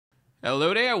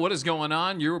Hello there, what is going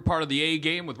on? You're part of the A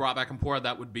game with Rob Akinpora,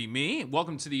 that would be me.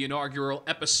 Welcome to the inaugural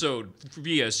episode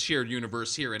via Shared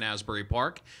Universe here in Asbury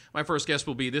Park. My first guest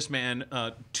will be this man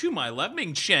to my left,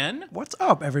 Ming Chen. What's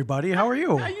up, everybody? How are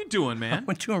you? How you doing, man?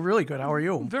 I'm doing really good. How are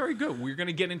you? Very good. We're going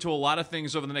to get into a lot of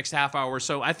things over the next half hour or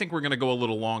so. I think we're going to go a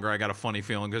little longer. I got a funny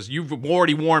feeling because you've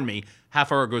already warned me.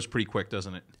 Half hour goes pretty quick,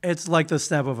 doesn't it? It's like the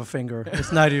snap of a finger.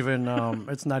 It's not even.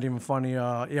 It's not even funny.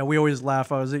 Yeah, we always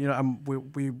laugh.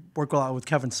 We work a lot with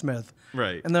Kevin Smith,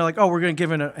 right? And they're like, "Oh, we're going to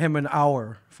give him an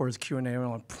hour for his Q&A." And I'm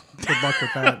like, "Good luck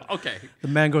with that." Okay. The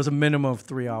man goes a minimum of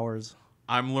 3 hours.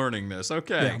 I'm learning this.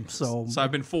 Okay. Yeah, so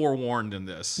I've been forewarned in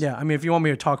this. Yeah, I mean, if you want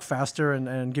me to talk faster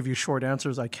and give you short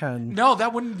answers, I can. No,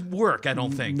 that wouldn't work. I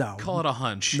don't think. No. Call it a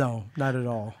hunch. No, not at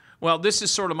all. Well, this is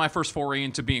sort of my first foray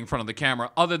into being in front of the camera,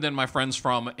 other than my friends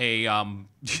from a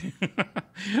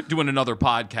doing another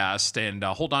podcast. And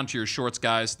hold on to your shorts,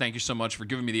 guys. Thank you so much for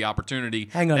giving me the opportunity.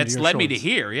 Hang on to your led shorts. me to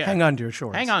here. Yeah, hang on to your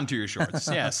shorts. Hang on to your shorts.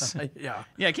 Yes. Yeah.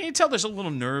 Yeah. Can you tell there's a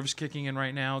little nerves kicking in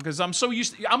right now? Because I'm so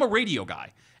used to, I'm a radio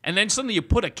guy, and then suddenly you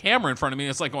put a camera in front of me, and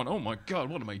it's like going, oh my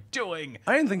god, what am I doing?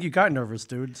 I didn't think you got nervous,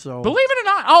 dude. So believe it or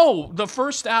not, oh, the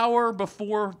first hour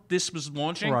before this was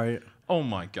launching, right. Oh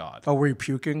my god. Oh, were you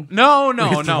puking? No.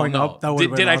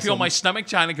 Did I feel my stomach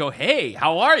trying to go, hey,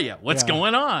 how are you? What's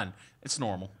going on? It's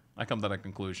normal. I come to that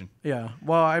conclusion. Yeah.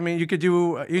 Well, I mean, you can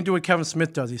do what Kevin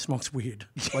Smith does. He smokes weed,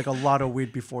 like a lot of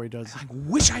weed before he does. I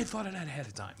wish I had thought of that ahead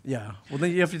of time. Yeah. Well,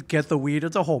 then you have to get the weed.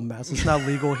 It's a whole mess. It's not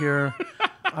legal here.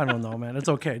 I don't know, man. It's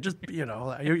okay. Just, you're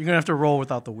gonna have to roll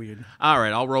without the weed. All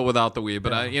right, I'll roll without the weed.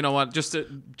 But you know what? Just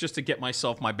to get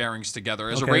my bearings together.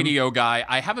 As a radio guy,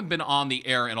 I haven't been on the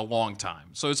air in a long time,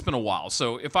 so it's been a while.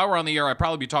 So if I were on the air, I'd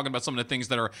probably be talking about some of the things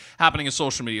that are happening in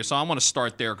social media. So I want to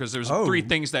start there because there's 3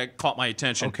 things that caught my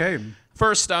attention. Okay.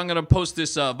 First, I'm going to post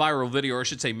this viral video, or I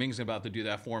should say Ming's about to do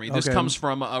that for me. This comes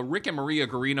from Rick and Maria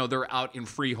Garino. They're out in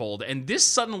Freehold, and this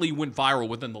suddenly went viral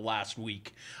within the last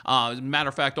week. As a matter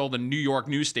of fact, all the New York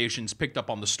news stations picked up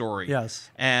on the story.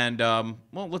 Yes. And,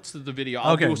 well, let's do the video.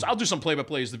 I'll do some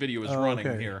play-by-play as the video is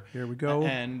running here. Here we go.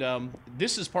 And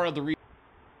this is part of the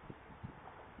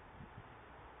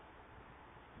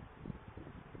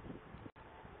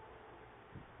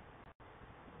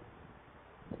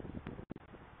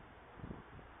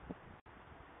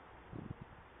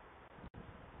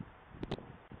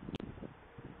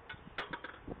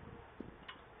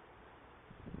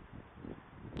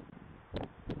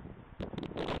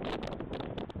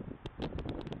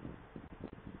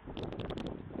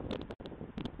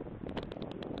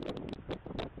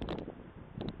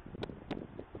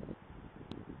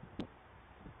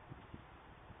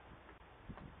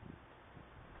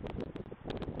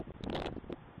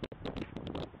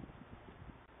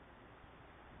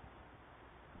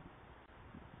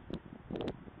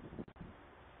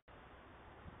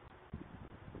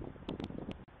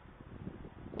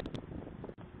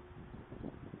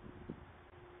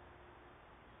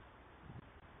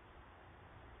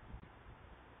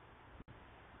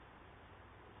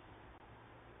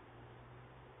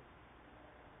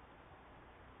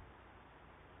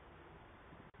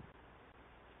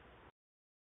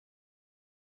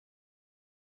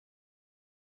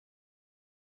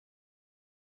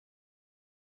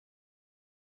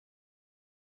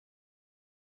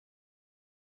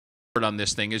on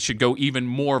this thing. It should go even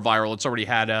more viral. It's already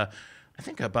had I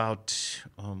think about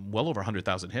well over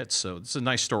 100,000 hits. So it's a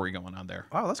nice story going on there.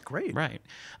 Wow, that's great. Right.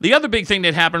 The other big thing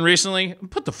that happened recently,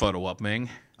 put the photo up, Ming.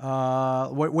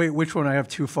 Wait, which one? I have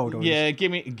 2 photos. Yeah,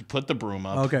 put the broom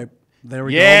up. Okay, there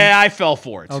we go. Yeah, I fell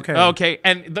for it. Okay. Okay,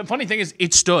 and the funny thing is,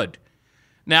 it stood.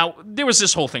 Now, there was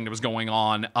this whole thing that was going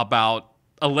on about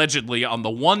allegedly on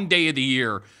the one day of the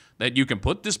year that you can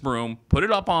put this broom, put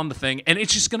it up on the thing, and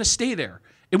it's just going to stay there.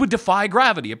 It would defy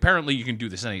gravity. Apparently, you can do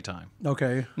this anytime.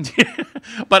 Okay.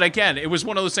 But again, it was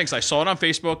one of those things. I saw it on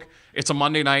Facebook. It's a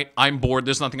Monday night. I'm bored.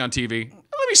 There's nothing on TV.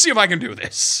 Let me see if I can do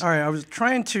this. All right. I was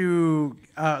trying to.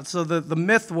 So the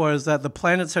myth was that the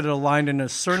planets had aligned in a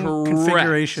certain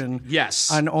configuration.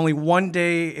 Yes. On only one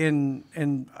day in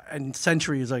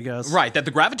centuries, I guess. Right. That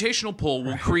the gravitational pull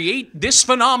will create this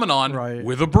phenomenon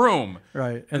with a broom.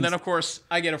 Right. And then, of course,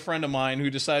 I get a friend of mine who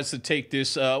decides to take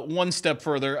this one step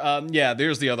further. Yeah,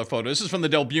 there's the other photo. This is from the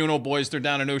Del Buono boys. They're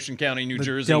down in Ocean County, New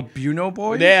Jersey. Del Buono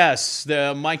boys? Yes,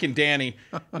 the Mike and Danny.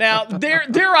 Now,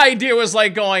 their idea was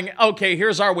like going, okay,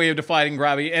 here's our way of defying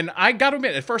gravity. And I got to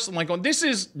admit, at first I'm like going, this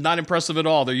is not impressive at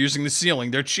all. They're using the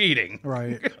ceiling. They're cheating.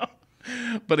 Right.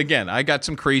 But again, I got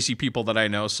some crazy people that I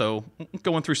know, so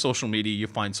going through social media, you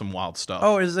find some wild stuff.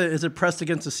 Oh, is it pressed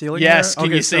against the ceiling? Yes, there?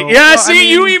 can you see? So, Yeah,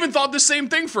 see, you even thought the same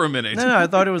thing for a minute. No, I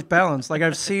thought it was balanced. Like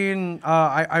I've seen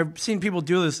people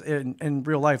do this in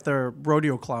real life. They're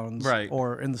rodeo clowns, Right.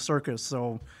 or in the circus,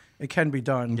 so it can be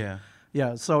done. Yeah.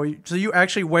 Yeah. So you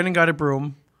actually went and got a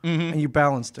broom. And you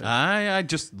balanced it. I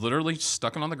just literally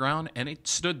stuck it on the ground, and it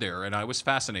stood there, and I was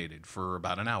fascinated for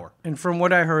about an hour. And from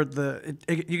what I heard,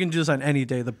 you can do this on any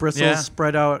day. The bristles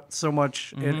spread out so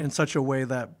much in such a way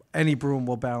that any broom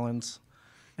will balance.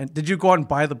 And did you go out and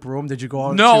buy the broom? Did you go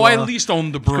out? No, I at least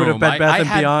owned the broom. Go to Bed Bath and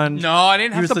Beyond. No, I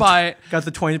didn't have to buy it. Got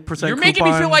the 20% You're making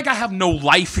me feel like I have no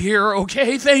life here.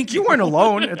 Okay, thank you. You weren't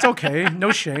alone. It's okay.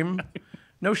 No shame.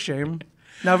 No shame.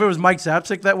 Now, if it was Mike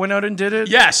Zapsik that went out and did it,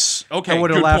 yes, okay, I would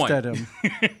have laughed point. at him.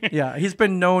 Yeah, he's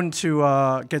been known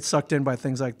to get sucked in by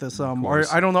things like this.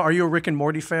 I don't know. Are you a Rick and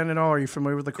Morty fan at all? Are you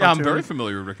familiar with the cartoon? Yeah, I'm very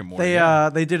familiar with Rick and Morty.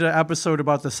 They did an episode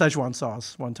about the Szechuan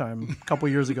sauce one time, a couple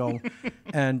years ago,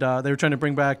 and they were trying to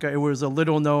bring back. It was a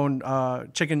little-known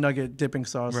chicken nugget dipping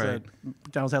sauce that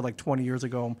McDonald's had like 20 years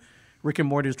ago. Rick and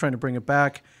Morty was trying to bring it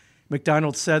back.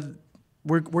 McDonald's said,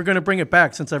 "We're going to bring it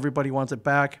back since everybody wants it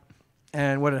back."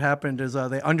 And what had happened is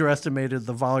they underestimated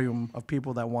the volume of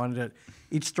people that wanted it.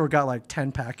 Each store got like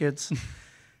 10 packets.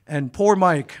 And poor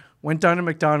Mike went down to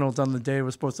McDonald's on the day it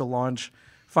was supposed to launch,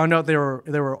 found out they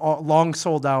were all long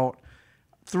sold out,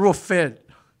 threw a fit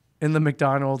in the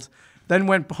McDonald's, then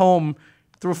went home,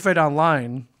 threw a fit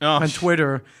online on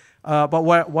Twitter. But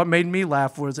what made me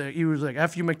laugh was he was like,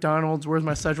 "F you McDonald's, where's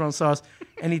my Szechuan sauce?"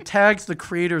 And he tags the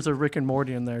creators of Rick and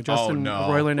Morty in there, Justin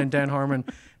Roiland and Dan Harmon.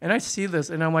 And I see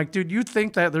this, and I'm like, dude, you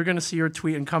think that they're going to see your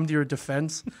tweet and come to your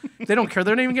defense? They don't care.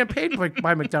 They're not even getting paid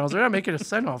by McDonald's. They're not making a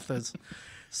cent off this.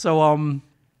 So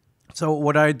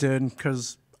what I did,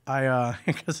 because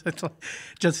this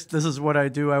is what I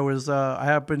do. I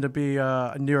happened to be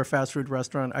near a fast food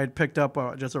restaurant. I'd picked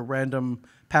up just a random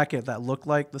packet that looked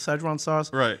like the Szechuan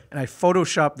sauce. Right. And I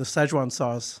photoshopped the Szechuan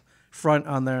sauce front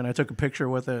on there, and I took a picture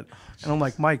with it. And I'm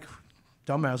like, Mike,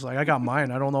 dumbass, like I got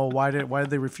mine. I don't know why did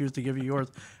they refuse to give you yours?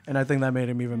 And I think that made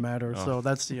him even madder. So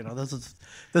that's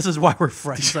this is why we're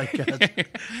friends, I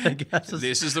guess.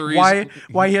 This is the reason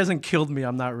why he hasn't killed me.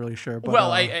 I'm not really sure. But,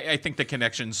 well, I think the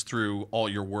connections through all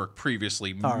your work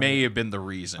previously may have been the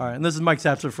reason. All right, and this is Mike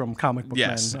Zapser from Comic Book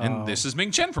yes, Men. and this is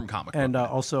Ming Chen from Comic Book and Men.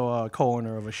 also a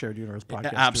co-owner of a Shared Universe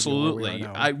podcast. Absolutely.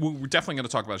 We're definitely going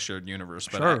to talk about Shared Universe,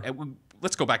 but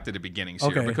let's go back to the beginnings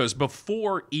here, because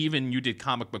before even you did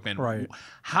Comic Book Men,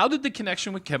 how did the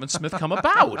connection with Kevin Smith come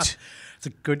about? It's a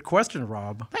good question,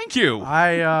 Rob. Thank you.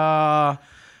 I'm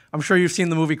sure you've seen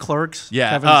the movie Clerks.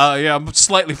 Yeah, I'm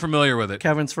slightly familiar with it.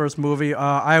 Kevin's first movie.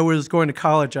 I was going to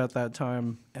college at that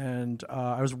time, and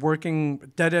I was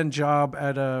working dead-end job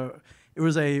at it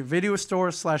was a video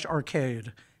store /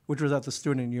 arcade, which was at the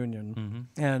Student Union.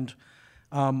 And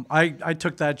I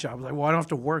took that job. I was like, well, I don't have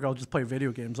to work. I'll just play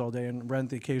video games all day and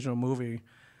rent the occasional movie.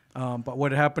 But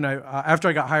what happened, after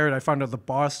I got hired, I found out the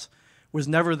boss was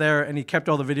never there, and he kept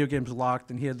all the video games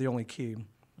locked, and he had the only key.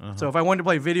 So if I wanted to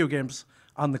play video games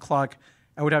on the clock,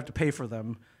 I would have to pay for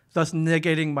them, thus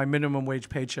negating my minimum wage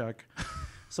paycheck.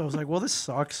 So I was like, well, this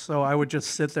sucks. So I would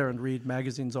just sit there and read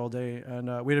magazines all day.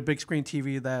 And we had a big screen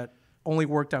TV that only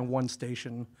worked on one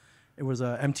station. It was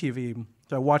MTV.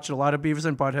 So I watched a lot of Beavis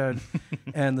and Butthead,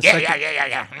 and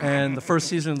the and the first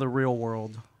season of The Real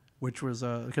World, which was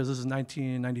because this is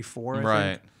 1994. I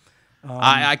think.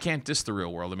 I can't diss The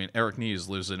Real World. I mean, Eric Nees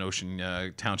lives in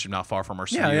Ocean Township, not far from our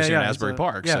studios in Asbury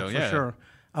Park. Yeah, for sure.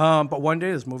 But one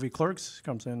day, this movie Clerks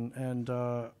comes in, and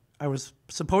I was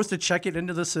supposed to check it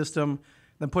into the system,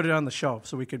 then put it on the shelf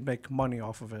so we could make money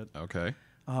off of it. Okay.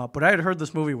 But I had heard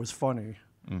this movie was funny.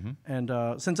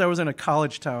 And since I was in a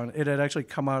college town, it had actually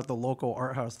come out at the local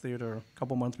art house theater a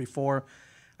couple months before.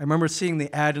 I remember seeing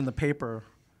the ad in the paper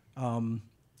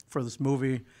for this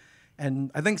movie.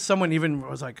 And I think someone even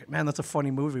was like, "Man, that's a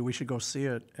funny movie. We should go see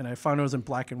it." And I found it was in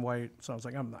black and white, so I was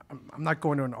like, "I'm not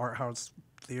going to an art house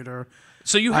theater."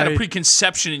 So you had a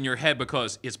preconception in your head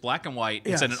because it's black and white.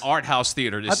 It's at an art house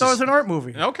theater. I thought it was an art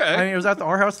movie. Okay. I mean, it was at the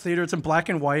art house theater. It's in black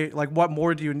and white. Like, what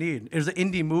more do you need? It was an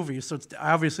indie movie, so it's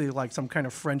obviously like some kind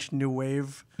of French new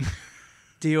wave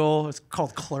deal. It's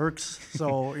called Clerks.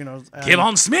 So,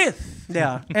 Kevin Smith.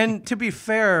 Yeah. And to be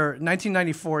fair,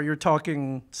 1994, you're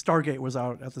talking Stargate was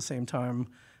out at the same time.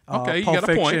 Okay, you Pulp got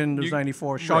a point. Fiction was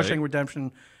 94. Shawshank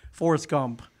Redemption, Forrest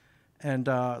Gump. And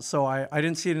so I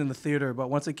didn't see it in the theater,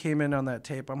 but once it came in on that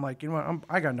tape, I'm like, you know what,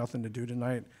 I got nothing to do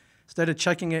tonight. Instead of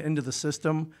checking it into the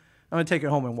system, I'm going to take it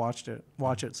home and watch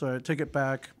it. So I took it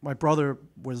back. My brother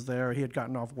was there. He had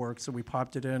gotten off work, so we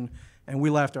popped it in. and we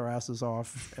laughed our asses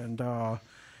off. And I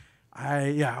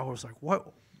was like,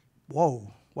 what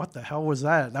the hell was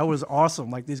that? That was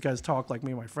awesome. Like, these guys talk like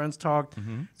me and my friends talked.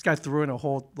 This guy threw in a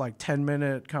whole like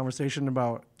 10-minute conversation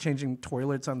about changing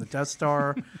toilets on the Death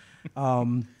Star.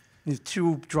 These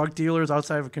 2 drug dealers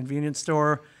outside of a convenience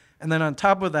store. And then on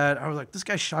top of that, I was like, this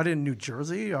guy shot in New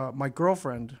Jersey. My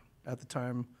girlfriend at the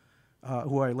time,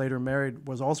 who I later married,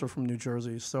 was also from New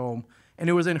Jersey. So, and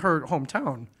it was in her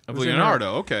hometown. Of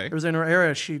Leonardo, okay. It was in her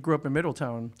area. She grew up in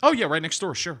Middletown. Oh yeah, right next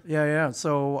door, sure. Yeah.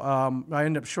 So I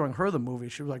ended up showing her the movie.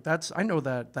 She was like, I know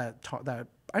that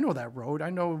I know that road. I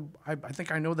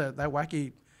think I know that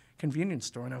wacky convenience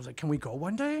store. And I was like, can we go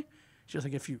one day? She was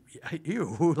like, if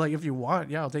you want,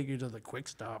 yeah, I'll take you to the Quick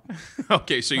Stop.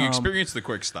 Okay, so you experienced the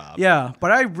Quick Stop. Yeah,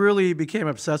 but I really became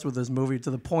obsessed with this movie to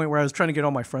the point where I was trying to get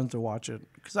all my friends to watch it,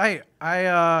 because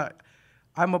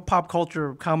I'm a pop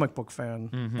culture comic book fan,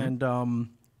 and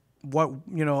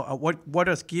what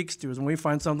us geeks do is when we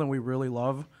find something we really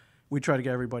love, we try to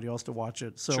get everybody else to watch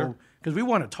it. So because we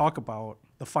want to talk about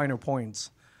the finer points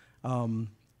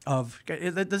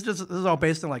this is all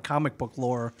based on like comic book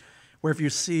lore. Where if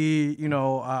you see,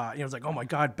 it's like, oh my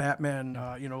God, Batman,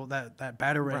 that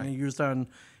Batarang he used in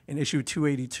issue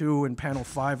 282 in panel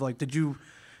 5. Like, did you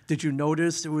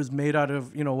notice it was made out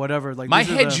of, whatever? Like, my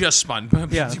head just spun.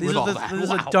 Yeah, these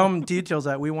are dumb details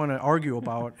that we want to argue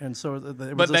about, and so.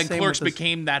 But then Clerks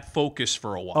became that focus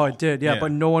for a while. Oh, it did, yeah.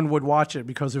 But no one would watch it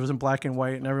because it was in black and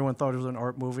white, and everyone thought it was an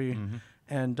art movie,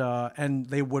 and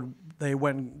they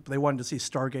wanted to see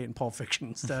Stargate and Pulp Fiction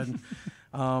instead.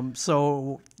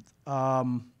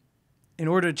 In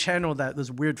order to channel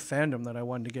this weird fandom that I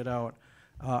wanted to get out,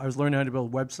 I was learning how to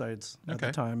build websites at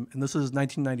the time. And this is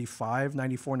 1995,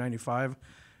 94, 95.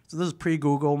 So this is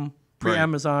pre-Google,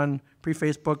 pre-Amazon,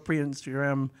 pre-Facebook,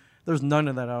 pre-Instagram. There's none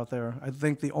of that out there. I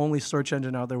think the only search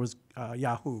engine out there was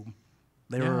Yahoo.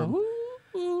 And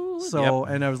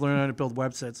I was learning how to build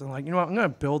websites. And I'm like, I'm going to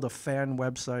build a fan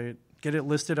website, get it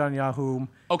listed on Yahoo.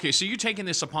 Okay, so you're taking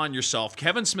this upon yourself.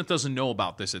 Kevin Smith doesn't know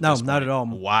about this at this point. No, not at all.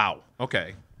 Wow.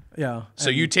 Okay. Yeah. So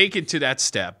you take it to that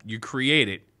step. You create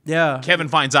it. Yeah. Kevin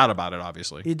finds out about it,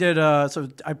 obviously. He did. So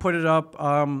I put it up.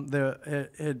 And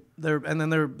then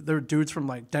there are dudes from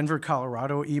like Denver,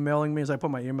 Colorado, emailing me as I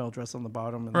put my email address on the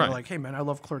bottom, and they're like, "Hey man, I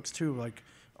love Clerks too. Like,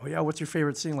 oh yeah, what's your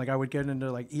favorite scene?" Like, I would get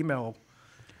into like email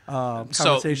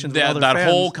conversations. So with other that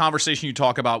fans. whole conversation you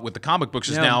talk about with the comic books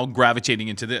is now gravitating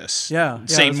into this. Yeah.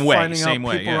 Same way. Finding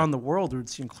out people around the world who'd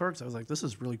seen Clerks. I was like, this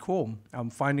is really cool.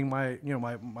 I'm finding my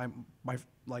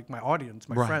audience,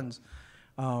 my friends,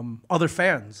 other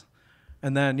fans.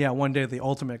 And then, one day the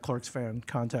ultimate Clerks fan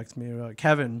contacts me.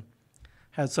 Kevin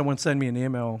had someone send me an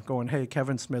email going, "Hey,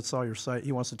 Kevin Smith saw your site.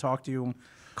 He wants to talk to you.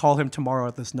 Call him tomorrow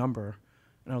at this number."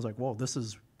 And I was like, whoa, this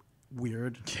is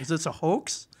weird. Is this a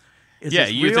hoax? Is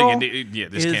this you're real? thinking,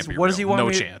 this can't be what real. Does he want no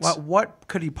me, chance. What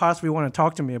could he possibly want to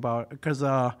talk to me about? Because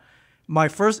my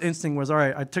first instinct was, all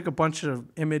right, I took a bunch of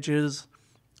images.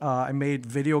 I made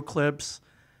video clips,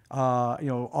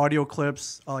 audio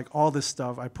clips, like all this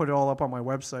stuff. I put it all up on my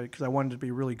website because I wanted it to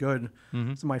be really good.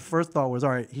 So my first thought was,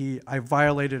 all right, I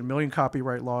violated a million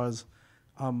copyright laws.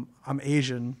 I'm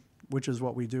Asian, which is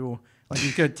what we do. Like,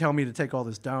 he could tell me to take all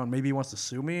this down. Maybe he wants to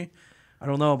sue me. I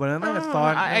don't know, but then I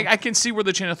thought... I can see where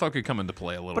the chain of thought could come into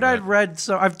play a little bit. But I'd read...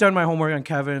 So I've done my homework on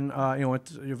Kevin. Went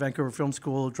to Vancouver Film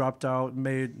School, dropped out,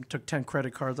 took 10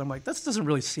 credit cards. I'm like, this doesn't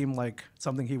really seem like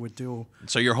something he would do.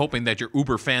 So you're hoping that your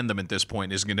Uber fandom at this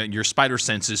point is going to... Your spider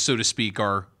senses, so to speak,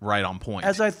 are right on point.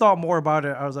 As I thought more about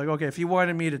it, I was like, okay, if he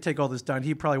wanted me to take all this down,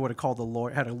 he probably would have called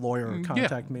had a lawyer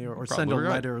contact me or send a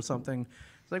letter or something.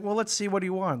 It's like, well, let's see what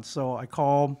he wants. So I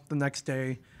call the next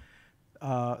day.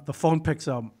 The phone picks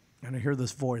up. And I hear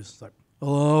this voice. It's like,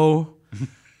 hello?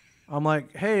 I'm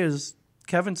like, hey, is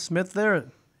Kevin Smith there?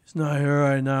 He's not here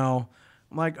right now.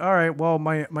 I'm like, all right, well,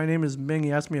 my name is Ming.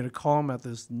 He asked me to call him at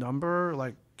this number.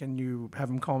 Like, can you have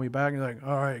him call me back? And he's like,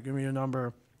 all right, give me your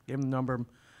number. Gave him the number,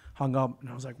 hung up. And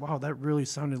I was like, wow, that really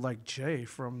sounded like Jay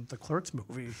from the Clerks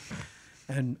movie.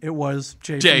 And it was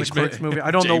Jay from the Clerks movie. I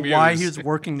don't know why he was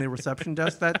working the reception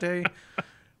desk that day.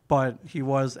 But he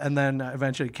was, and then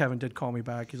eventually Kevin did call me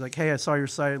back. He's like, "Hey, I saw your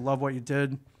site, love what you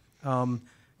did. Can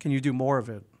you do more of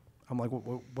it?" I'm like,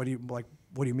 "What do you like?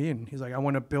 What do you mean?" He's like, "I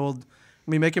want to build. I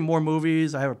mean, making more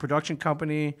movies. I have a production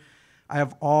company. I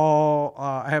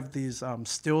have these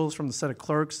stills from the set of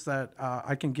Clerks that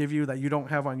I can give you that you don't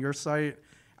have on your site.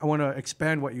 I want to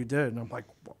expand what you did." And I'm like,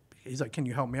 he's like, "Can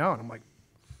you help me out?" And I'm like,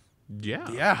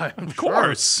 "Yeah, of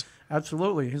course."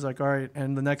 Absolutely. He's like, all right.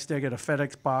 And the next day I get a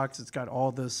FedEx box. It's got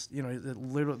all this, this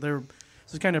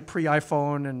is kind of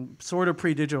pre-iPhone and sort of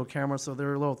pre-digital camera. So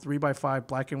they're a little 3x5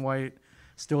 black and white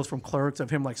stills from Clerks of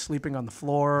him like sleeping on the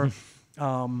floor,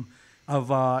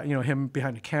 of him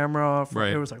behind the camera.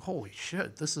 It was like, holy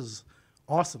shit, this is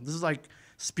awesome. This is like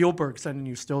Spielberg sending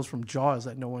you stills from Jaws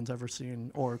that no one's ever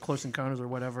seen, or Close Encounters or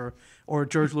whatever, or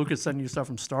George Lucas sending you stuff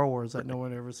from Star Wars that no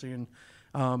one ever seen.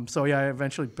 So I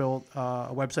eventually built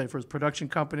a website for his production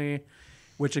company,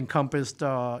 which encompassed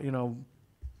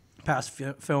past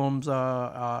films,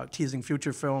 teasing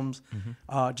future films,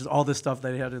 just all this stuff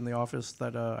that he had in the office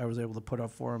that I was able to put up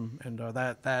for him. And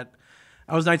that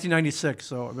was 1996,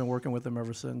 so I've been working with him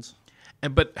ever since.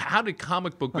 But how did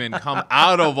Comic Book Man come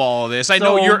out of all this? I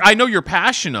know your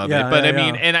passion of it,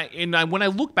 but when I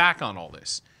look back on all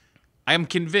this, I am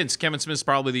convinced Kevin Smith's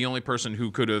probably the only person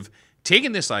who could have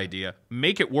taken this idea,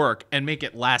 make it work, and make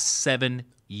it last 7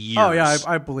 years. Oh yeah,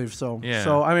 I believe so. Yeah.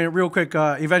 So I mean, real quick,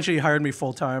 eventually he hired me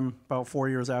full time. About 4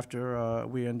 years after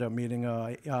we ended up meeting,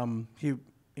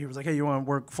 he was like, "Hey, you want to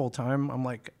work full time?" I'm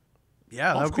like,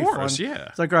 "Yeah, that would be fun." Yeah.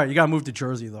 It's like, "All right, you got to move to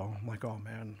Jersey though." I'm like, "Oh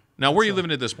man." Now, where are you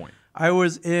living at this point? I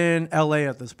was in LA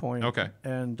at this point. Okay.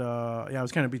 And I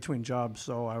was kind of between jobs,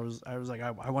 so I was like,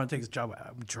 I want to take this job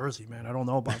in Jersey, man. I don't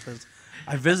know about this.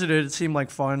 I visited; it seemed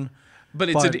like fun. But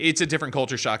it's a different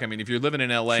culture shock. I mean, if you're living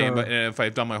in LA, Sure. but if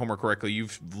I've done my homework correctly,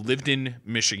 you've lived in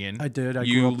Michigan. I did.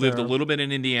 You grew up lived there. a little bit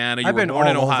in Indiana. I've You were been born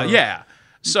in all Ohio. over. Yeah.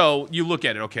 So you look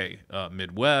at it, okay,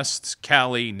 Midwest,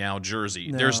 Cali, now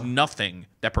Jersey. No. There's nothing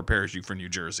that prepares you for New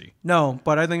Jersey. No,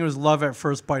 but I think it was love at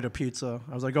first bite of pizza.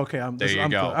 I was like, okay, I'm There you go.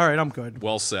 go. All right, I'm good.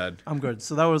 Well said. I'm good.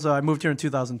 So that was I moved here in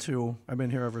 2002. I've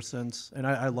been here ever since, and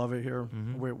I love it here.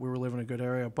 Mm-hmm. We were living in a good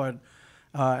area, but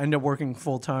ended up working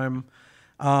full time.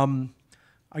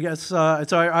 I guess so.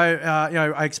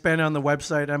 I expanded on the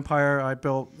website empire. I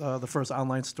built the first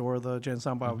online store, the Jan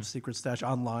Soundbob Secret Stash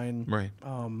online. Right.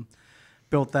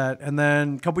 Built that, and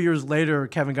then a couple years later,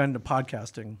 Kevin got into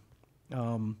podcasting,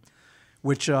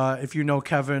 which if you know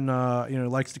Kevin,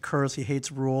 likes to curse. He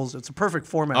hates rules. It's a perfect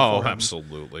format. Oh, for him.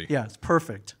 absolutely. Yeah, it's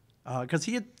perfect. Because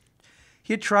he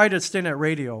had tried a stint at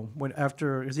radio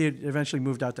because he had eventually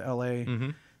moved out to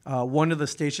L.A. One of the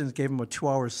stations gave him a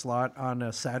 2-hour slot on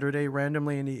a Saturday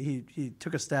randomly, and he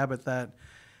took a stab at that.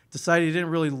 Decided he didn't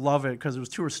really love it because it was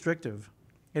too restrictive.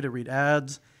 He had to read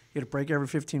ads. He had to break every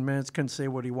 15 minutes. Couldn't say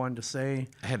what he wanted to say.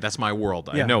 Hey, that's my world.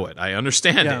 Yeah. I know it. I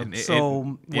understand it.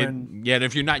 So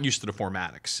if you're not used to the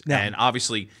formatics, and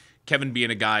obviously Kevin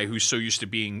being a guy who's so used to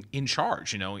being in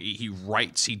charge, he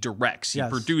writes, he directs, he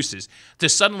produces,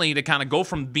 to kind of go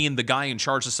from being the guy in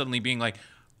charge to suddenly being like,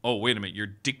 oh, wait a minute, you're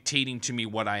dictating to me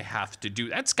what I have to do.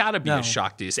 That's got to be a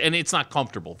shock to us, and it's not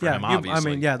comfortable for him,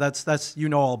 obviously. That's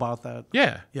all about that.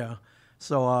 Yeah. Yeah.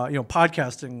 So,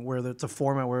 podcasting, where it's a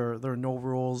format where there are no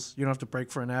rules, you don't have to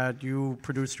break for an ad. You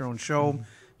produce your own show.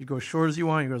 You go as short as you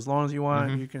want. You go as long as you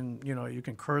want. You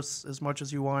can curse as much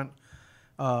as you want.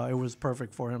 It was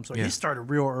perfect for him. So he started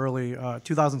real early,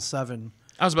 2007.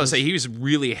 I was about to say, he was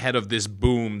really ahead of this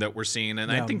boom that we're seeing,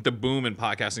 and I think the boom in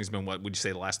podcasting has been, what would you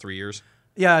say, the last 3 years?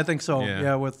 Yeah, I think so. Yeah.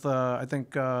 Yeah, with that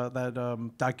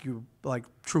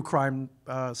true crime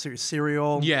series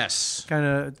Serial. Yes. Kind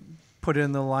of put it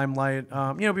in the limelight.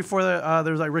 Before that,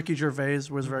 there was like Ricky Gervais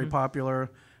was very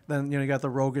popular. Then you got the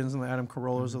Rogans and the Adam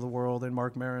Carollas of the world and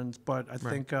Mark Marons. But I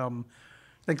think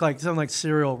like something like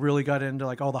Serial really got into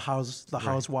like all the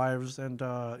housewives and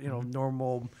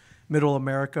normal middle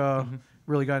America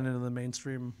really got into the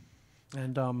mainstream.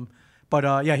 And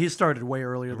he started way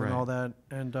earlier than all that,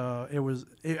 and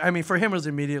for him it was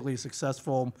immediately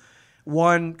successful.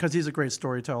 One, because he's a great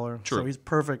storyteller, so he's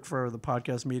perfect for the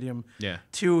podcast medium. Yeah.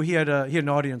 Two, he had an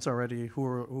audience already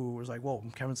who was like, "Whoa,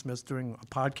 Kevin Smith's doing a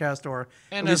podcast."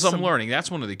 And as I'm learning,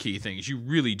 that's one of the key things. You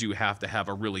really do have to have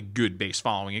a really good base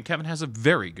following, and Kevin has a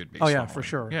very good base following. Oh yeah, for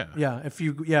sure. Yeah. If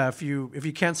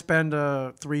you can't spend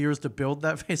 3 years to build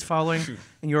that base following,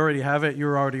 and you already have it,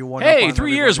 you're already one. Hey,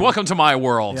 3 years. Welcome to my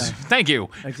world. Yeah. Thank you.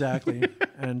 Exactly.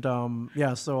 And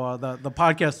so the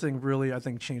podcasting really, I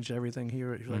think, changed everything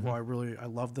here. He's like, well, I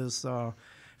love this.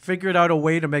 Figured out a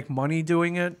way to make money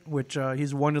doing it, which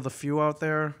he's one of the few out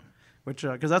there. Which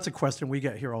because that's a question we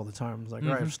get here all the time. It's like, all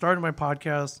right, I've started my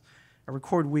podcast. I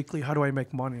record weekly. How do I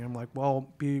make money? I'm like, well,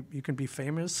 you can be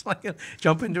famous, like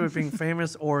jump into it being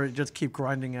famous, or just keep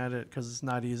grinding at it because it's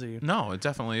not easy. No, it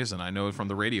definitely isn't. I know from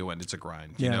the radio end, it's a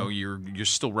grind. Yeah. You're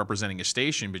still representing a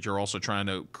station, but you're also trying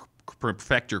to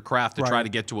perfect your craft to try to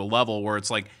get to a level where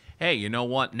it's like, hey, you know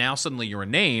what? Now suddenly you're a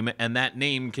name, and that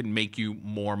name can make you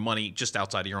more money just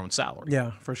outside of your own salary.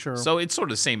 Yeah, for sure. So it's sort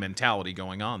of the same mentality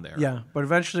going on there. Yeah, but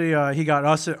eventually he got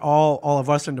us all of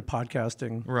us into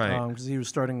podcasting, right? Because he was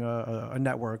starting a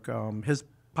network. His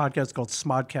podcast is called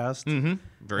Smodcast.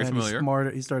 Very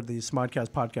familiar. He started the Smodcast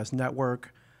Podcast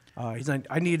Network. He's like,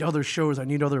 I need other shows. I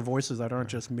need other voices that aren't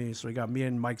just me. So he got me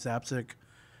and Mike Zapsik,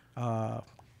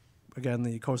 again,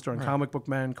 the co-star and comic book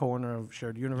man, co-owner of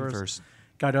Shared Universe.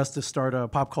 Got us to start a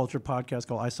pop culture podcast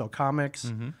called I Sell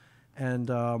Comics. And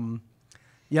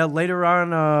later on,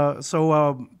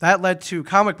 that led to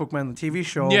Comic Book Man, the TV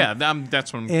show. Yeah,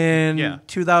 that's when. In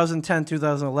 2010,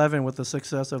 2011, with the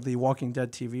success of the Walking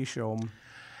Dead TV show.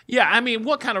 Yeah, I mean,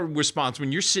 what kind of response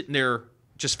when you're sitting there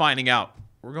just finding out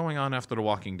we're going on after The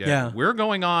Walking Dead? Yeah. We're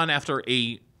going on after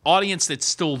a audience that's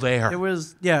still there. It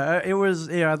was at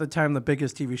the time the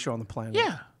biggest TV show on the planet.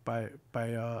 Yeah. By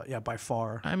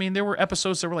far. I mean, there were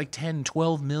episodes that were like 10,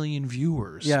 12 million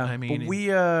viewers. Yeah, I mean, but we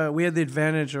had the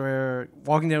advantage where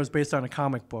Walking Dead was based on a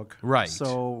comic book. Right.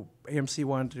 So AMC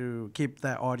wanted to keep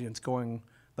that audience going,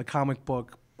 the comic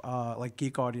book, like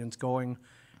geek audience going.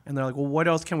 And they're like, well, what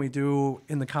else can we do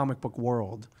in the comic book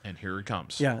world? And here it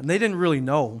comes. Yeah, and they didn't really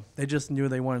know. They just knew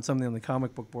they wanted something in the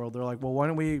comic book world. They're like, well, why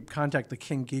don't we contact the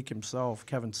King Geek himself,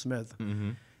 Kevin Smith?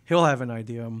 He'll have an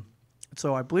idea.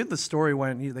 So I believe the story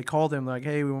went, they called him like,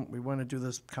 hey, we want to do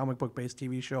this comic book based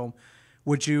TV show.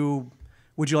 Would you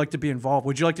like to be involved?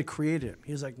 Would you like to create it?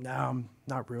 He's like, no,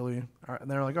 not really. And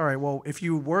they're like, all right, well, if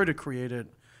you were to create it,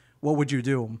 what would you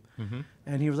do?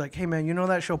 And he was like, hey, man, you know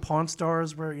that show Pawn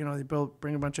Stars where, they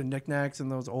bring a bunch of knickknacks and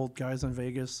those old guys in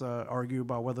Vegas argue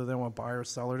about whether they want to buy or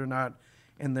sell it or not.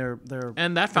 And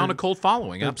and that found a cult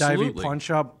following, absolutely. Divey pawn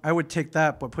shop. I would take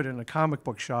that, but put it in a comic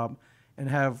book shop and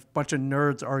have a bunch of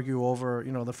nerds argue over,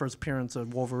 the first appearance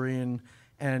of Wolverine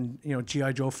and,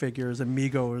 G.I. Joe figures and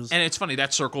Migos. And it's funny,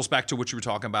 that circles back to what you were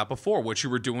talking about before, what you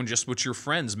were doing just with your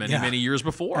friends many years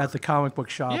before. At the comic book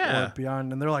shop or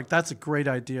beyond. And they're like, that's a great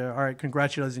idea. All right,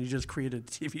 congratulations, you just created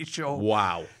a TV show.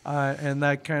 Wow. And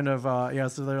that kind of,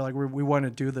 so they're like, we want to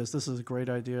do this. This is a great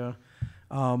idea.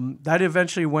 That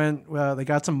eventually went, they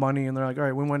got some money and they're like, all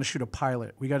right, we want to shoot a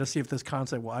pilot. We got to see if this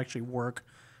concept will actually work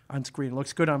on screen. It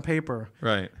looks good on paper.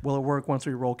 Right. Will it work once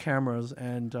we roll cameras?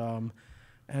 And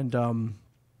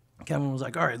Kevin was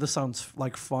like, all right, this sounds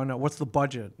like fun. What's the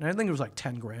budget? And I think it was like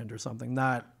 10 grand or something,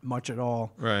 not much at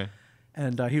all. Right.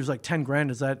 And he was like, 10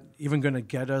 grand, is that even going to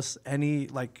get us any,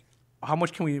 like, how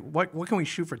much can we, what can we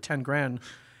shoot for 10 grand?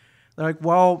 They're like,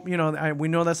 well, we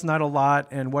know that's not a lot,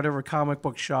 and whatever comic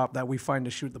book shop that we find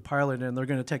to shoot the pilot in, they're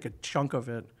going to take a chunk of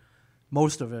it.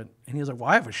 Most of it. And he was like, well,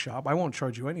 I have a shop. I won't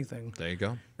charge you anything. There you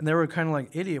go. And they were kind of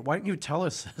like, idiot, why didn't you tell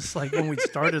us this? Like, when we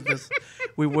started this,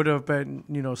 we would have been,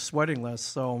 sweating less.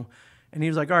 So, and he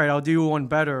was like, all right, I'll do one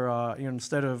better.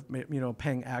 Instead of,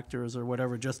 paying actors or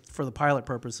whatever, just for the pilot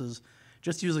purposes,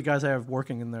 just use the guys I have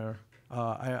working in there.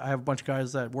 I have a bunch of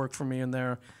guys that work for me in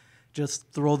there.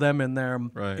 Just throw them in there.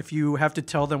 Right. If you have to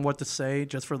tell them what to say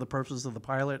just for the purposes of the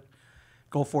pilot,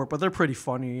 go for it. But they're pretty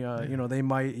funny. They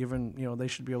might even, they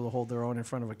should be able to hold their own in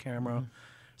front of a camera.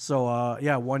 So,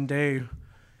 one day,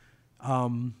 a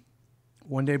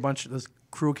bunch of this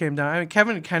crew came down. I mean,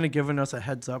 Kevin had kind of given us a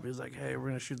heads up. He was like, hey, we're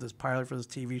going to shoot this pilot for this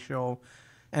TV show.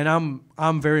 And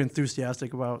I'm very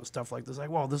enthusiastic about stuff like this. Like,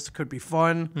 well, this could be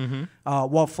fun.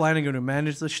 Walt Flanagan, who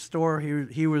managed the store,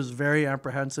 he was very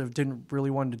apprehensive, didn't really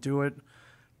want to do it.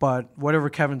 But whatever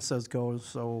Kevin says goes.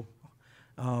 So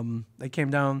they came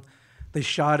down. They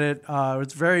shot it. It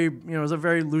was it was a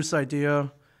very loose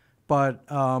idea, but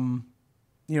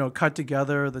cut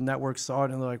together. The network saw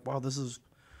it and they're like, "Wow, this is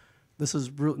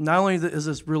not only is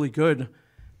this really good,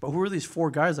 but who are these 4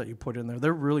 guys that you put in there?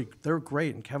 They're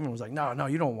great." And Kevin was like, "No,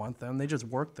 you don't want them. They just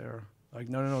work there." Like,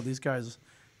 no, these guys,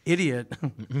 idiot.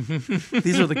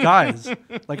 These are the guys.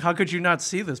 Like, how could you not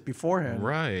see this beforehand?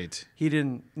 Right. He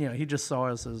didn't. He just saw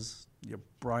us as.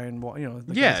 Brian,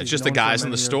 it's just the guys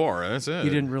in the store. That's it. He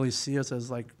didn't really see us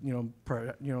as like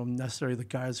necessarily the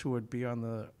guys who would be on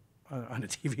a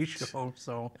TV show.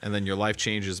 So and then your life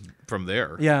changes from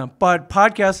there. Yeah, but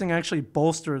podcasting actually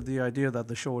bolstered the idea that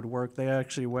the show would work. They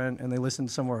actually went and they listened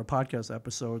to some of our podcast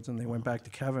episodes and they went back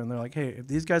to Kevin. They're like, hey, if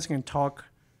these guys can talk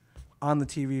on the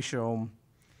TV show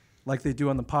like they do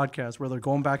on the podcast, where they're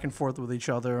going back and forth with each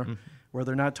other, where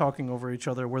they're not talking over each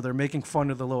other, where they're making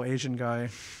fun of the little Asian guy.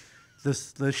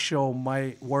 This show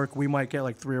might work. We might get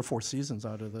like 3 or 4 seasons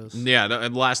out of this. Yeah, the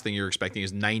last thing you're expecting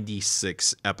is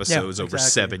 96 episodes over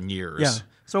 7 years. Yeah,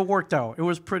 so it worked out. It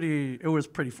was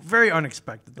very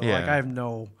unexpected though. Yeah. Like I have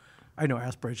no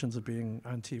aspirations of being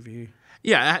on TV.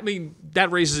 Yeah, I mean,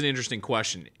 that raises an interesting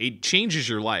question. It changes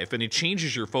your life, and it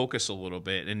changes your focus a little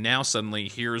bit. And now suddenly,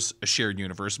 here's a shared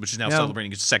universe, which is now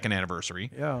celebrating its 2nd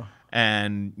anniversary. Yeah.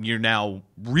 And you're now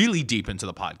really deep into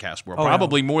the podcast world,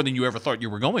 probably more than you ever thought you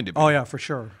were going to be. Oh, yeah, for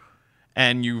sure.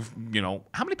 And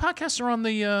how many podcasts are on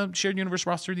the Shared Universe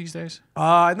roster these days?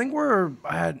 I think we're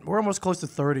almost close to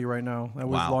 30 right now. We've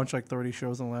Wow. launched like 30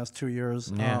 shows in the last 2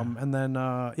 years. Yeah. And then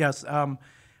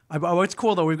what's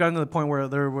cool though, we've gotten to the point where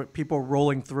there were people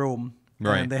rolling through them,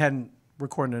 Right. and they hadn't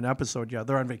recorded an episode yet.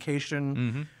 They're on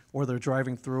vacation or they're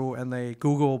driving through, and they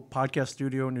Google Podcast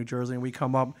Studio in New Jersey, and we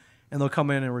come up, and they'll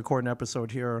come in and record an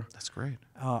episode here. That's great.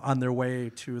 On their way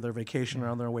to their vacation or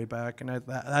on their way back, and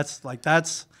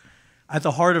that's at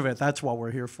the heart of it. That's what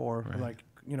we're here for. Right. Like,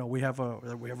 we have a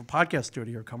podcast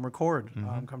studio here. Come record.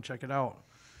 Come check it out.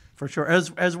 For sure,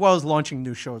 as well as launching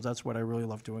new shows. That's what I really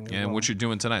love doing. And what you're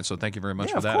doing tonight. So thank you very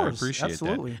much for that. Course. I appreciate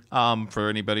Absolutely. that. For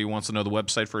anybody who wants to know the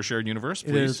website for Shared Universe,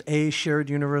 please. It is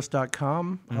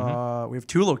ashareduniverse.com. We have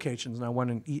 2 locations now. One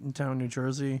in Eatontown, New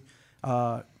Jersey,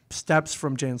 steps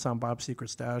from Jay and Silent Bob's Secret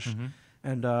Stash.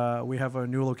 And we have a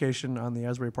new location on the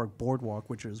Asbury Park Boardwalk,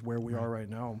 which is where we are right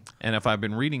now. And if I've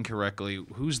been reading correctly,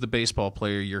 who's the baseball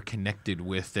player you're connected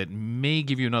with that may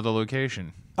give you another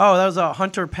location? Oh, that was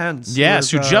Hunter Pence. Yes,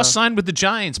 who just signed with the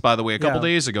Giants, by the way, a couple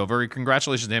days ago. Very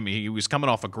congratulations to him. He was coming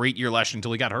off a great year last year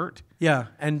until he got hurt. Yeah,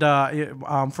 and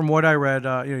from what I read,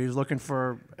 he's looking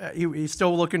for he's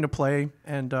still looking to play,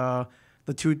 and the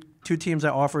two teams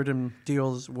that offered him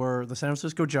deals were the San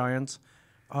Francisco Giants,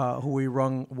 who we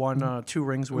won 2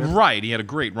 rings with. Right, he had a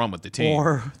great run with the team.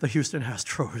 Or the Houston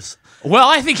Astros. Well,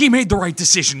 I think he made the right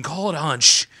decision. Call it a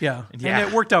hunch. Yeah, and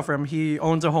it worked out for him. He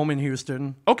owns a home in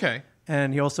Houston. Okay.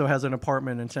 And he also has an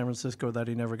apartment in San Francisco that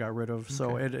he never got rid of.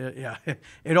 So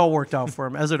it all worked out for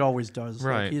him, as it always does.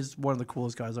 Right. Like, he's one of the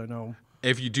coolest guys I know.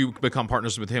 If you do become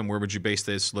partners with him, where would you base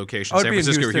this location? San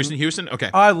Francisco or Houston? Houston? Okay.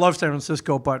 I love San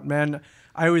Francisco, but man,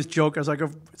 I always joke. I was like,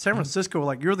 if San Francisco,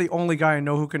 like, you're the only guy I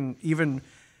know who can even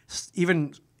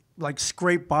like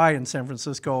scrape by in San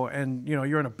Francisco, and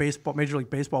you're in a Major League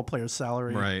Baseball player's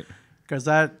salary, right? Because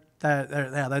that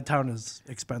town is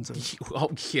expensive.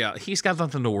 Yeah, he's got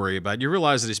nothing to worry about. You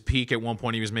realize at his peak, at one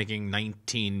point, he was making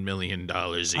 $19 million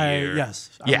a year. Yes,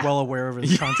 I'm well aware of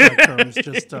his contract terms.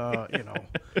 Just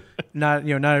not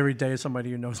every day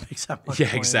somebody who knows makes that much. Yeah,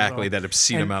 money, exactly. That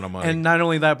obscene amount of money. And not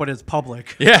only that, but it's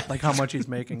public. Yeah, like how much he's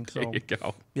making. So there you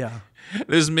go. Yeah.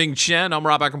 This is Ming Chen. I'm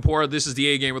Rob Akampora. This is the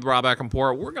A Game with Rob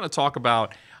Akampora. We're going to talk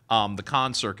about the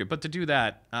con circuit, but to do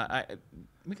that,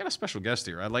 we got a special guest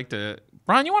here. I'd like to,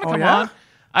 Brian. You want to come on?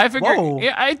 I figure.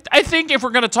 Yeah, I think if we're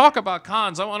going to talk about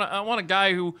cons, I want a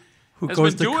guy who has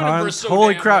goes been to doing cons. it for so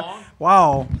Holy damn crap! long.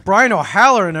 Wow, Brian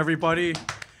O'Halloran, everybody.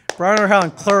 Brian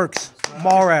O'Halloran, Clerks,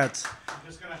 Mallrats,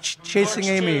 Chasing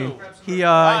Amy.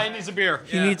 Brian needs a beer.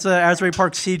 He needs a Asbury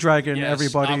Park Sea Dragon. Yes,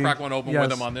 everybody. I'll crack one open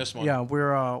with him on this one. Yeah,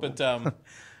 we're. But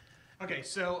okay,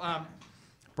 so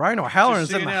Brian O'Halloran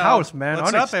is in the house, man.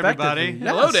 What's up, everybody? Yes.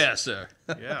 hello there, sir.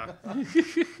 Yeah.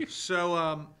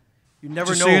 So You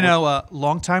never just know. so you know,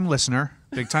 long-time listener,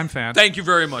 big-time fan. Thank you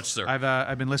very much, sir.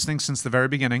 I've been listening since the very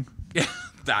beginning. Yeah,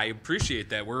 I appreciate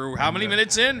that. We're how many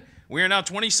minutes in? We are now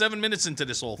 27 minutes into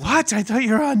this whole thing. What? I thought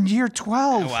you were on year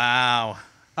 12. Wow.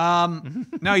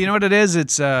 No, you know what it is?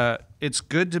 It's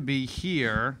good to be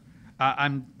here.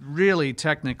 I'm really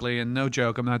technically, and no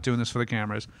joke, I'm not doing this for the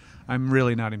cameras. I'm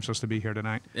really not even supposed to be here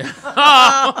tonight.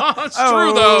 It's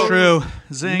true, though. True.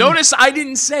 Zing. Notice I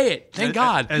didn't say it. Thank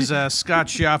God. As Scott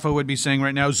Schiaffa would be saying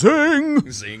right now, zing!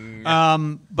 Zing.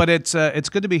 But it's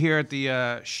good to be here at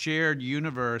the Shared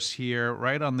Universe here,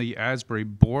 right on the Asbury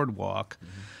Boardwalk.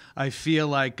 I feel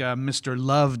like Mr.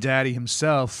 Love Daddy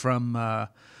himself from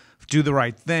Do the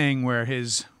Right Thing, where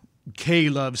his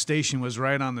K-Love station was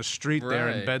right on the street there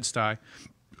in Bed-Stuy.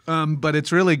 But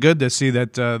it's really good to see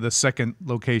that the second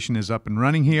location is up and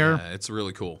running here. Yeah, it's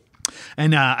really cool.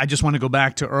 And I just want to go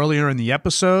back to earlier in the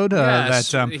episode.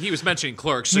 Yes, that he was mentioning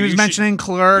Clerks. So he was mentioning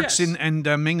Clerks, Yes.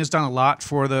 and Ming has done a lot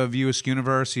for the Viewist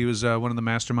universe. He was one of the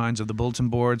masterminds of the bulletin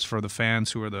boards for the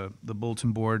fans who were the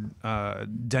bulletin board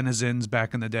denizens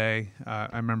back in the day.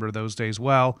 I remember those days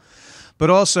well. But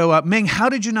also, Ming, how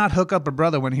did you not hook up a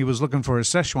brother when he was looking for his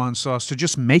Szechuan sauce to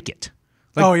just make it?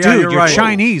 Like, dude, you're right.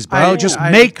 Chinese, bro. Just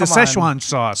make the Szechuan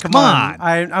sauce. Come on.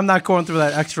 I'm not going through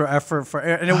that extra effort for,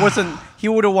 and it wasn't. He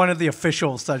would have wanted the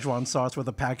official Szechuan sauce with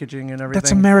the packaging and everything.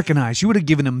 That's Americanized. You would have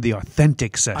given him the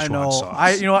authentic Szechuan I know. sauce.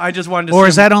 I just wanted to. Or see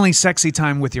is that only sexy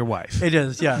time with your wife? It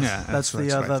is. Yes. Yeah, that's what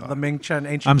I the thought. Ming Chen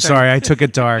ancient. I'm sorry, I took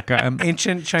it dark.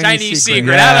 Ancient Chinese secret.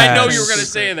 secret. How did I know you Yes. were going to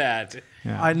say that?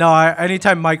 Yeah. I know.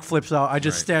 Anytime Mike flips out, I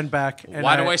just stand back. And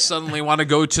Why do I suddenly want to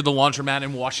go to the laundromat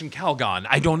and wash in Calgon?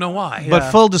 I don't know why.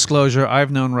 But full disclosure, I've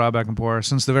known Rob Akampora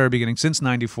since the very beginning, since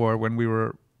 '94, when we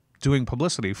were doing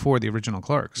publicity for the original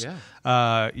Clerks.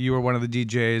 Yeah. You were one of the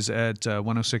DJs at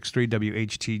 106.3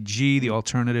 WHTG, the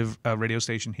alternative radio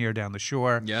station here down the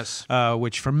shore. Yes.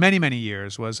 Which for many, many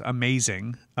years was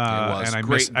amazing. It was. And I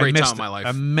Great missed, time in my life.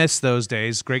 I miss those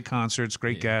days. Great concerts,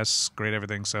 great guests, great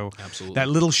everything. So Absolutely. that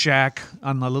little shack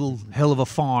on the little hill of a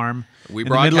farm We in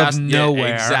the middle of broadcast nowhere.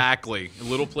 Yeah, exactly. A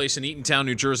little place in Eatontown,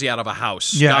 New Jersey, out of a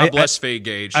house. Yeah, God bless Faye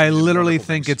Gage. I She did literally wonderful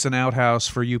think things. it's an outhouse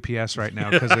for UPS right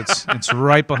now because it's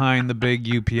right behind the big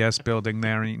UPS building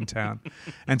there in Eatontown.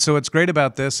 And so what's great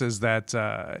about this is that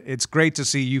it's great to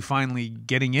see you finally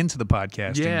getting into the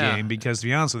podcasting game because to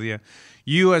be honest with you,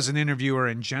 you as an interviewer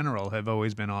in general have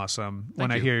always been awesome.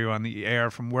 When I hear you on the air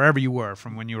from wherever you were,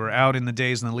 from when you were out in the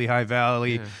days in the Lehigh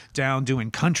Valley, down doing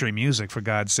country music, for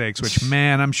God's sakes, which,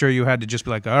 man, I'm sure you had to just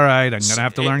be like, all right, I'm going to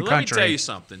have to learn country. Let me tell you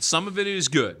something. Some of it is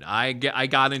good. I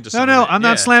got into No, some no, of it. I'm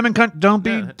not slamming country. Don't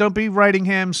Yeah. be writing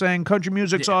him saying country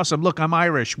music's awesome. Look, I'm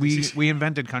Irish. We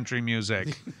invented country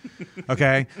music.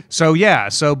 Okay,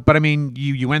 but I mean,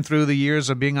 you went through the years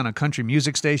of being on a country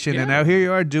music station, and now here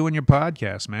you are doing your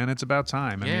podcast, man. It's about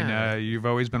time. I mean, you've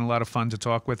always been a lot of fun to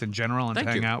talk with in general and to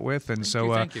hang out with, and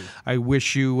Thank you. I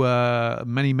wish you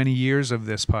many, many years of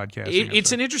this podcast.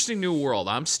 It's an interesting new world.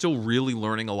 I'm still really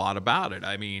learning a lot about it.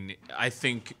 I mean, I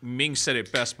think Ming said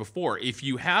it best before. If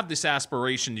you have this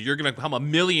aspiration that you're going to become a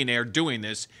millionaire doing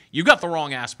this, you got the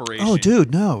wrong aspiration. Oh,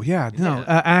 dude, no.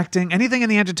 Acting, anything in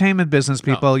the entertainment business,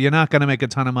 people, you're not going to make a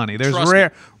ton of money. There's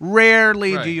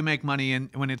rarely do you make money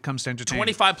when it comes to entertainment.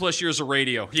 25 plus years of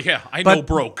radio. Yeah, I know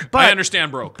broke. But, I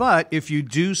understand broke. But if you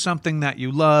do something that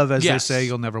you love, as they say,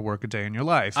 you'll never work a day in your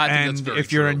life. I think that's very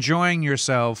if you're true. enjoying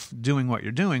yourself doing what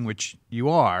you're doing, which you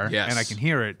are, Yes. and I can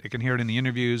hear it. I can hear it in the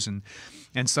interviews and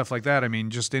stuff like that. I mean,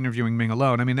 just interviewing Ming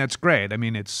alone. I mean, that's great. I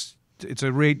mean, it's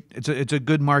a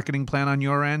good marketing plan on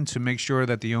your end to make sure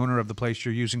that the owner of the place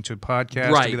you're using to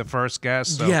podcast to be the first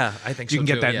guest. So Yeah, I think you so, can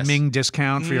get too, that yes. Ming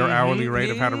discount for your hourly rate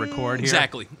of how to record here.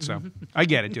 Exactly. So I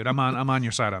get it, dude. I'm on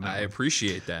your side on that. I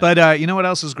appreciate that. But you know what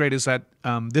else is great is that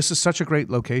this is such a great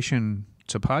location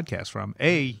to podcast from.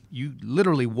 You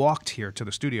literally walked here to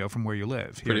the studio from where you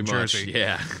live here Pretty in much, Jersey.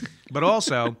 yeah. But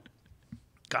also,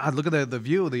 God, look at the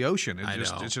view of the ocean.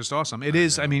 It's just awesome. It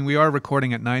is. I mean, we are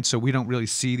recording at night, so we don't really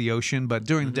see the ocean. But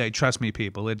during the day, trust me,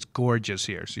 people, it's gorgeous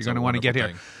here. So you're going to want to get here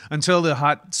thing. until the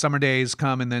hot summer days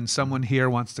come, and then someone here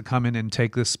wants to come in and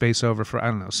take this space over for, I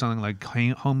don't know, something like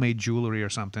homemade jewelry or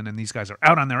something, and these guys are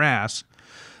out on their ass.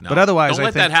 No, But otherwise, don't I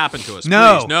let think, that happen to us.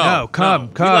 No, please. no,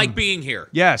 come. We like being here.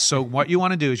 Yes. So what you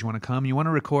want to do is you want to come, you want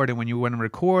to record, and when you want to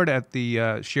record at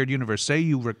the Shared Universe, say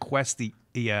you request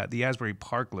the Asbury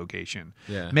Park location.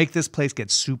 Yeah. Make this place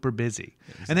get super busy,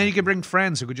 and then you can bring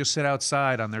friends who could just sit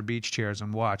outside on their beach chairs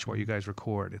and watch while you guys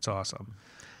record. It's awesome.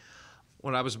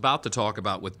 What I was about to talk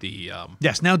about with the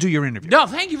Yes. Now do your interview. No,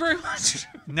 thank you very much.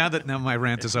 Now my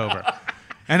rant is over.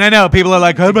 And I know people are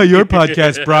like, "How about your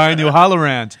podcast, Brian? The Ohala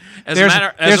rant."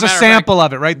 There's a sample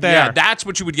of it right there. Yeah, that's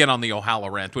what you would get on the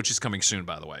Ohala rant, which is coming soon,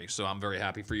 by the way. So I'm very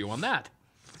happy for you on that.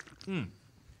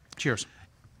 Cheers.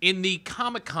 In the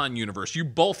Comic-Con universe, you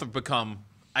both have become,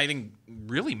 I think,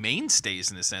 really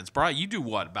mainstays in a sense. Brian, you do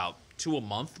what, about 2 a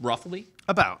month, roughly?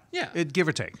 About. Yeah. Give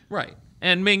or take. Right.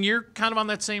 And Ming, you're kind of on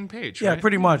that same page, Yeah, right?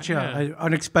 pretty much. Yeah,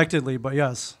 unexpectedly, but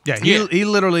yes. Yeah, he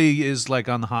literally is like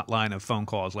on the hotline of phone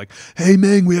calls, like, "Hey,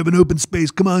 Ming, we have an open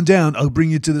space. Come on down. I'll bring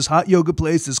you to this hot yoga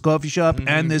place, this coffee shop,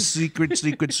 and this secret,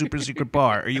 super secret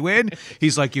bar. Are you in?"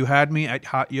 He's like, "You had me at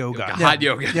hot yoga." Hot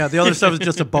yoga. Yeah, the other stuff is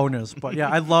just a bonus. But yeah,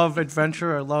 I love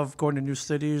adventure. I love going to new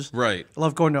cities. Right. I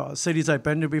love going to cities I've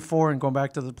been to before and going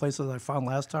back to the places I found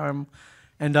last time.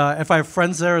 And if I have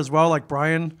friends there as well, like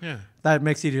Brian, that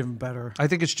makes it even better. I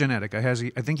think it's genetic. I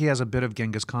think he has a bit of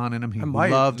Genghis Khan in him. He might.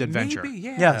 loved adventure. Maybe,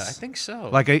 yeah. Yes. I think so.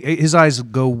 Like his eyes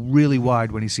go really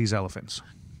wide when he sees elephants.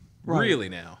 Really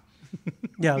now?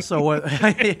 Yeah, so what?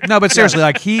 No, but seriously,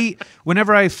 like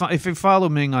if you follow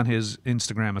Ming on his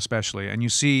Instagram especially, and you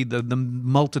see the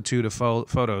multitude of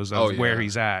photos of where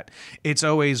he's at, it's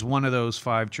always one of those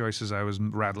 5 choices I was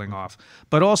rattling off.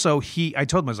 But also, I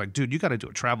told him, I was like, dude, you got to do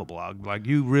a travel blog. Like,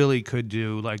 you really could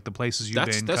do like the places you've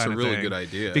been. That's kind a of really thing. good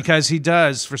idea. Because he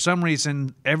does, for some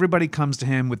reason, everybody comes to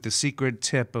him with the secret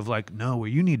tip of like, no, where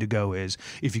you need to go is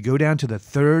if you go down to the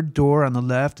 3rd door on the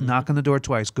left, knock on the door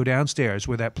twice, go downstairs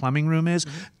where that plumbing room is.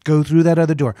 Go through that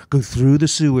other door, go through the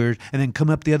sewers, and then come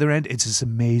up the other end. It's this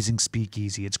amazing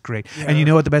speakeasy. It's great. Yeah. And you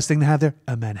know what the best thing to have there?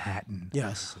 A Manhattan.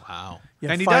 Yes. Wow.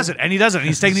 Yeah, and he does it. And he does it. And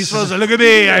he's taking these photos. Look at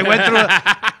me. I went through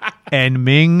And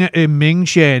Ming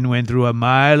Chen went through a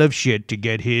mile of shit to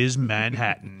get his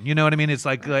Manhattan. You know what I mean? It's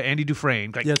like Andy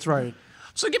Dufresne. Like, That's right.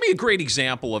 So give me a great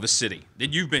example of a city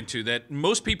that you've been to that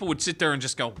most people would sit there and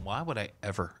just go, why would I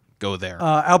ever go there?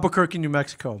 Albuquerque, New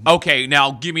Mexico. Okay,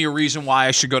 now give me a reason why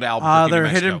I should go to Albuquerque, There New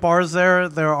are Mexico. hidden bars there.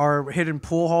 There are hidden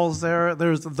pool halls there.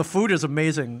 The food is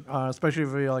amazing, especially if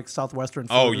you like Southwestern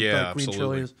food. Oh, with, yeah, like green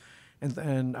absolutely. chilies,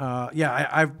 and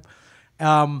I've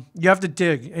you have to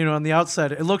dig. You know, on the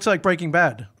outside, it looks like Breaking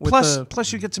Bad. With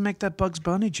Plus, you get to make that Bugs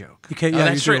Bunny joke. you can't, Oh, yeah,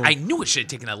 that's you right. do. I knew I should have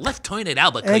taken a left turn at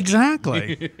Albuquerque.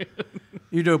 Exactly.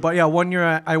 You do, but yeah, one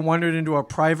year I wandered into a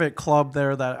private club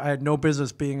there that I had no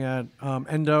business being at.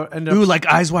 End up Ooh, like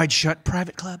Eyes Wide Shut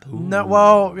private club. no,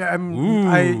 well,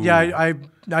 I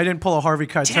didn't pull a Harvey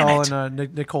Keitel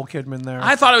and Nicole Kidman there.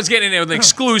 I thought I was getting an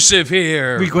exclusive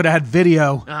here. We could have had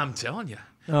video. I'm telling you.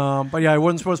 But yeah, I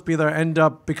wasn't supposed to be there. End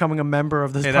up becoming a member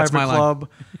of this Hey, that's private my line. club,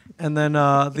 and then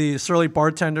the surly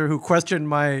bartender who questioned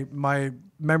my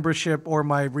membership or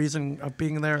my reason of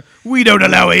being there. We don't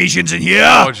allow Asians in here.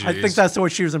 Oh, I think jeez. that's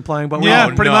what she was implying. But Yeah,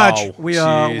 we, pretty no. much.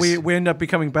 we end up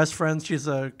becoming best friends. She's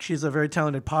a very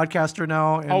talented podcaster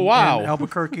now. In, Oh, wow. in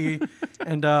Albuquerque,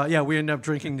 and we ended up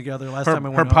drinking together last Her time I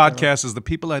went. podcast out there. is The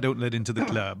People I Don't Let Into the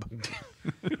Club.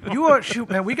 You are shoot,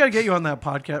 man. We gotta get you on that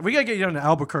podcast. We gotta get you on to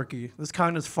Albuquerque. This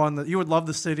kind is fun. That you would love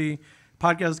the city.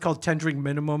 Podcast is called 10 Drink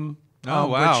Minimum. Oh,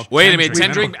 wow. Wait a minute, 10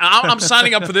 drink. I'm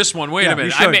signing up for this one. Wait Yeah, a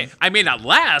minute. you I should. may not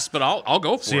last, but I'll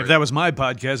go for See, it. if that was my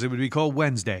podcast, it would be called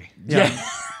Wednesday. Yeah.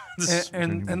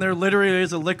 and there literally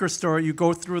is a liquor store. You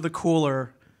go through the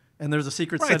cooler, and there's a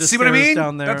secret set of see what I stairs mean?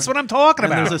 down there. That's what I'm talking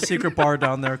and about. there's a secret bar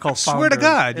down there called Swear to Founder.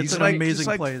 God, It's an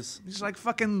amazing place. He's like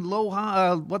fucking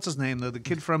Lohan. What's his name though? The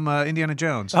kid from Indiana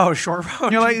Jones. Oh, short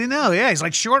round. You're like, he's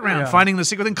like Short Round, Yeah. finding the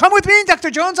secret thing. Come with me,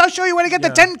 Dr. Jones. I'll show you where to get the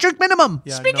 10 drink minimum.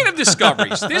 Yeah, Speaking no. of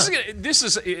discoveries, this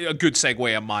is a good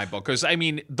segue on my book because I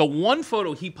mean the one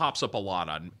photo he pops up a lot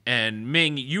on, and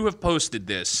Ming, you have posted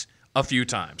this a few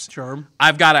times. Sure.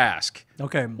 I've got to ask.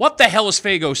 Okay. What the hell is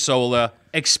Fago Sola?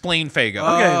 Explain Fago.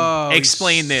 Okay.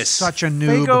 Explain this. Such a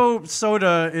noob. Fago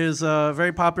Soda is a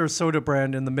very popular soda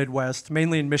brand in the Midwest,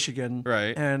 mainly in Michigan.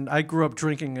 Right. And I grew up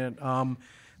drinking it.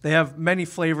 They have many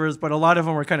flavors, but a lot of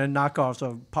them are kind of knockoffs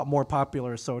of more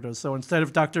popular sodas. So instead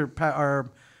of or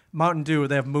Mountain Dew,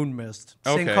 they have Moon Mist.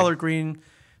 Same Okay. color green.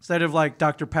 Instead of like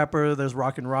Dr. Pepper, there's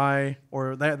Rock and Rye,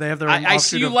 or they have their own. I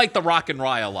see offshoot you of- like the Rock and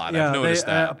Rye a lot. I've noticed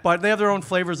that. But they have their own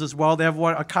flavors as well. They have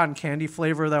a cotton candy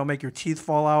flavor that will make your teeth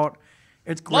fall out.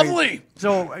 It's great. Lovely.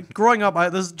 So growing up,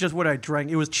 this is just what I drank.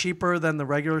 It was cheaper than the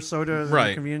regular soda in the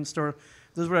Right. convenience store.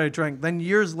 This is what I drank. Then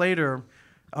years later,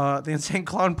 the Insane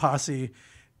Clown Posse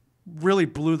really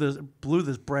blew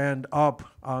this brand up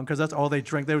because that's all they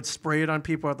drank. They would spray it on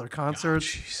people at their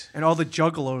concerts, and all the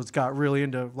juggalos got really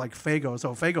into like Fago.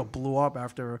 So Fago blew up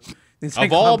after the Insane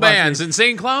Of all Clown Posse. bands,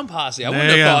 Insane Clown Posse. I wouldn't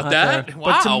There you have go. thought that.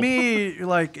 Wow. But to me,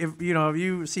 like if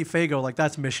you see Fago, like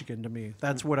that's Michigan to me.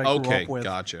 That's what I grew Okay, up with.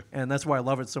 gotcha. And that's why I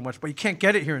love it so much. But you can't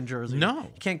get it here in Jersey. No. You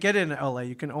can't get it in LA.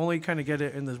 You can only kind of get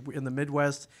it in the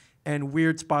Midwest and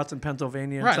weird spots in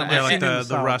Pennsylvania. And Right, some yeah, I've like seen in the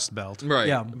South. Rust Belt. Right.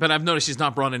 Yeah. But I've noticed he's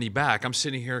not brought any back. I'm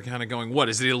sitting here kind of going, what?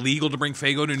 Is it illegal to bring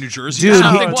Fago to New Jersey? or Dude,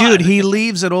 something? What? he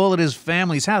leaves it all at his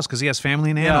family's house because he has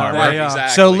family in Ann Arbor. Right, Yeah.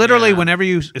 exactly. So literally, yeah. whenever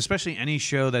you, especially any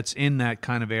show that's in that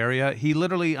kind of area, he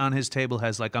literally on his table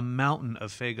has like a mountain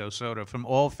of Fago soda from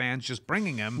all fans just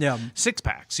bringing him Yeah.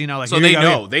 6-packs. You know, like So here they you go.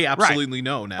 know. They Right. absolutely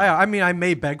know now. I mean, I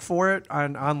may beg for it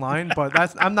online, but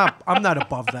I'm not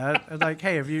above that. It's like,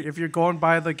 hey, if you're going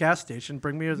by the gas station,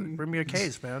 bring me a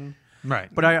case, man. Right.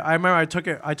 But I remember I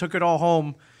took it all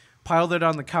home, piled it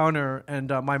on the counter, and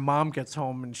my mom gets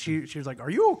home and she was like, "Are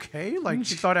you okay?" Like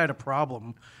she thought I had a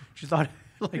problem. She thought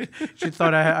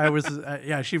I was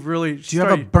She really. Do you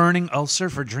have a burning ulcer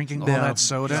for drinking all that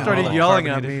soda? She and started all that yelling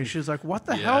at carbonated- me. She was like, "What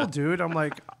the Yeah. hell, dude?" I'm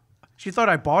like, she thought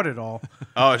I bought it all,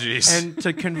 Oh, jeez. and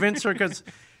to convince her because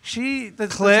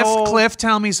Cliff,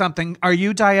 tell me something. Are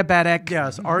you diabetic?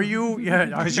 Yes. Are you? Yeah.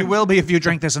 Because you will be if you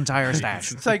drink this entire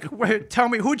stash. It's like, wait, tell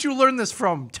me, who'd you learn this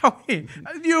from? Tell me.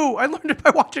 You. I learned it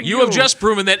by watching you. You have just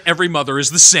proven that every mother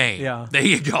is the same. Yeah. There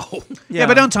you go. Yeah,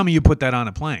 but don't tell me you put that on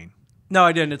a plane. No,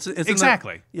 I didn't. It's in the-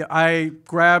 Exactly. I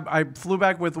flew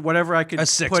back with whatever I could A put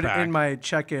six-pack. in my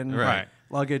check-in Right.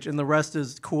 luggage, and the rest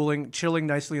is chilling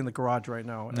nicely in the garage right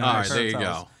now. at my All right, there parents' you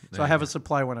house. go. So There I you have a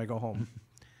supply when I go home.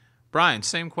 Brian,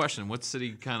 same question. What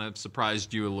city kind of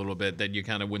surprised you a little bit that you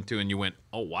kind of went to and you went,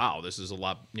 oh, wow, this is a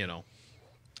lot,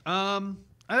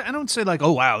 I don't say like,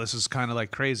 oh wow, this is kind of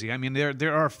like crazy. I mean,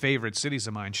 there are favorite cities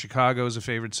of mine. Chicago is a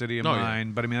favorite city of Oh, yeah.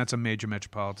 mine, but I mean that's a major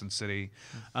metropolitan city.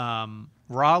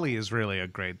 Raleigh is really a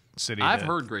great city. I've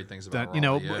heard great things about Raleigh. You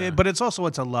know, yeah. but it's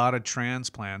a lot of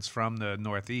transplants from the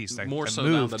Northeast that More that so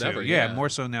move now than to. ever, Yeah, yeah. more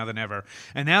so now than ever.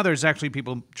 And now there's actually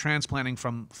people transplanting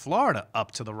from Florida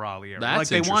up to the Raleigh area. That's like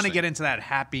they want to interesting. get into that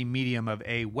happy medium of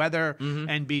A, weather,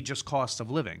 and B, just cost of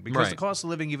living. Because the Right. cost of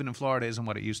living even in Florida isn't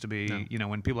what it used to be. You know,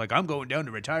 when people are like, I'm going down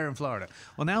to retire in Florida.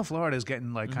 Well, now Florida is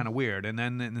getting like kind of weird. And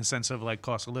then in the sense of like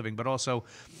cost of living, but also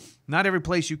not every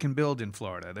place you can build in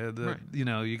Florida. Right. You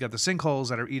know, you got the sinkholes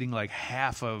that are eating like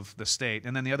half of the state,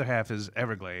 and then the other half is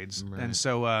Everglades. Right. And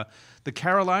so the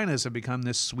Carolinas have become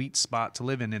this sweet spot to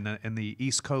live in the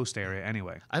East Coast area.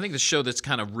 Anyway, I think the show that's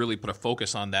kind of really put a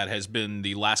focus on that has been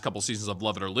the last couple seasons of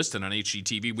Love It or List It on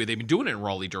HGTV, where they've been doing it in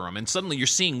Raleigh, Durham, and suddenly you're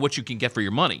seeing what you can get for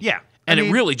your money. Yeah. And I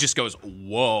mean- it really just goes,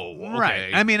 whoa, okay.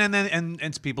 right? I mean, and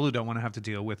it's people who don't want to have to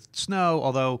deal with snow.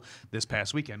 Although this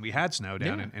past weekend we had snow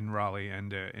down in Raleigh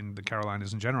and in the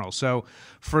Carolinas in general. So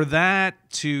for that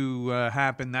to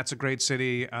happen, that's a great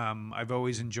city. I've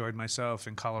always enjoyed myself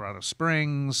in Colorado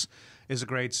Springs. Is a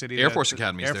great city. Air Force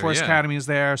Academy is Air there, Force yeah. Academy is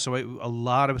there, so a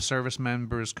lot of service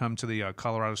members come to the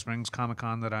Colorado Springs Comic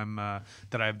Con that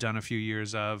I've done a few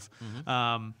years of.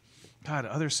 God,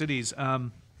 other cities.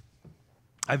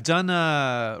 I've done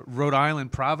Rhode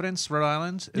Island, Providence, Rhode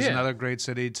Island is Yeah. another great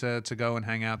city to go and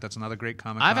hang out. That's another great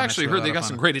Comic Con. I've actually heard they got fun.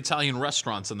 some great Italian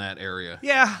restaurants in that area.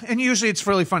 Yeah, and usually it's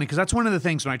really funny because that's one of the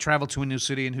things when I travel to a new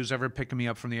city and who's ever picking me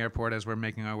up from the airport as we're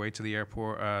making our way to the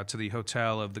airport, to the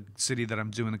hotel of the city that I'm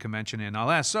doing the convention in,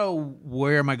 I'll ask, so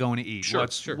where am I going to eat? Sure,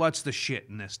 What's the shit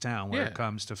in this town where Yeah. it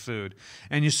comes to food?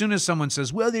 And as soon as someone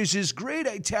says, well, there's this great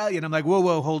Italian, I'm like,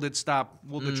 whoa, hold it, stop,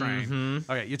 hold the train.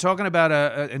 Okay, you're talking about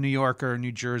a New Yorker,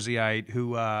 New Jerseyite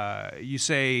who you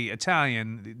say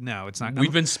Italian. No, it's not.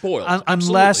 We've been spoiled.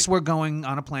 Unless Absolutely. we're going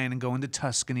on a plane and going to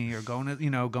Tuscany or going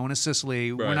to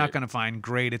Sicily, we're Right. not going to find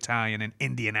great Italian in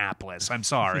Indianapolis. I'm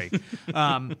sorry.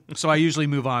 So I usually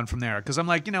move on from there because I'm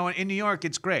like, in New York,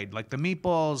 it's great. Like the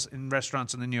meatballs in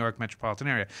restaurants in the New York metropolitan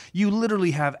area, you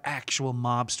literally have actual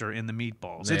mobster in the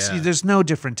meatballs. Yeah. There's no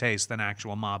different taste than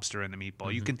actual mobster in the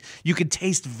meatball. You can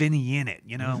taste Vinny in it.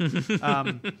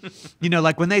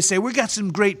 Like when they say we got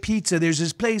some great pizza. There's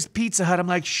this place, Pizza Hut. I'm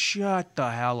like, shut the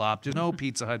hell up. There's no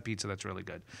Pizza Hut pizza that's really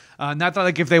good. Not that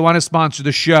like if they want to sponsor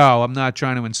the show, I'm not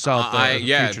trying to insult the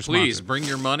future please sponsor. bring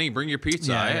your money, bring your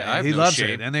pizza. I have he no loves shame.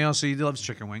 it, and he loves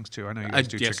chicken wings too. I know you guys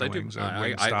do Yes, chicken I do. wings, or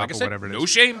Like Wingstop I or said, whatever it is. no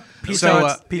shame. Pizza So,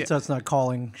 Hut's, Pizza Hut's not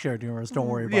calling shared universe. Don't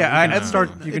worry about it. Yeah, You can start.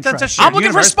 You can that's a try. shared I'm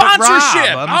looking for universe, but Rob,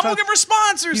 sponsorship. I'm I'm looking for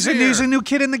sponsors here. He's a new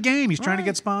kid in the game. He's trying to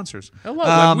get sponsors.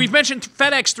 Hello. We've mentioned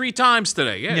FedEx 3 times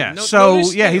today. Yeah. Yeah. no- So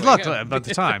notice- yeah, he anyway, looked yeah. about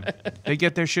the time they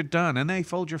get their shit done and they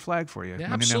fold your flag for you. Yeah,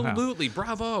 when they know how. absolutely.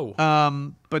 Bravo.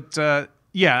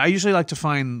 Yeah, I usually like to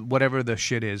find whatever the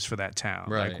shit is for that town.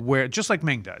 Right. Like where, just like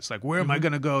Ming does. Like where am I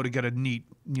going to go to get a neat,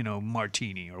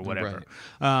 martini or whatever,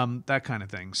 that kind of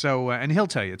thing. So, and he'll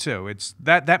tell you too. It's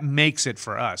that makes it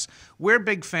for us. We're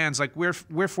big fans. Like we're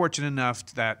fortunate enough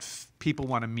that people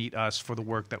want to meet us for the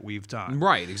work that we've done.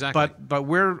 Right, exactly. But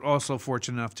we're also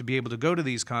fortunate enough to be able to go to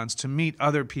these cons to meet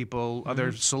other people,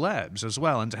 other celebs as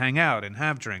well, and to hang out and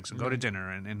have drinks and go to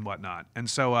dinner and whatnot. And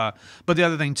so, but the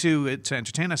other thing too, to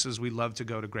entertain us is we love to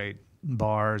go to great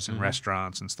bars and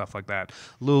restaurants and stuff like that.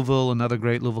 Louisville,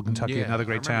 Kentucky, Yeah, another I great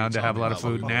remember you town to telling have a me lot of about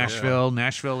food. Louisville,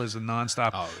 Nashville is a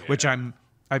nonstop, Oh, yeah. which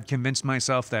I've convinced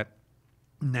myself that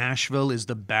Nashville is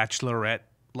the bachelorette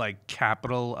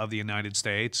capital of the United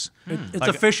States. It's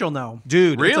official now,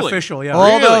 Dude, It's Really? official. Yeah.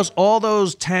 all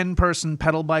those 10-person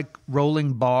pedal bike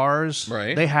rolling bars,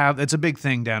 Right. it's a big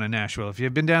thing down in Nashville. If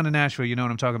you've been down to Nashville, you know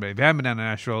what I'm talking about. If you haven't been down to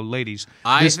Nashville, ladies,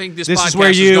 I think this is podcast where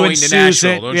is you going and to Susan,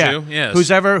 Nashville, don't you?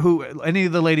 Yes. Any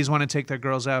of the ladies want to take their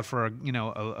girls out for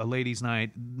a ladies'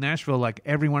 night, Nashville, like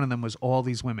every one of them was all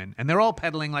these women, and they're all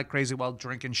pedaling like crazy while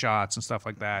drinking shots and stuff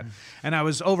like that. And I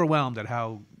was overwhelmed at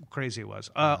how crazy it was.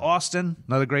 Austin,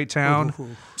 another great town.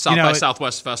 South by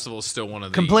Southwest Festival is still one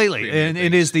of the Completely, premier and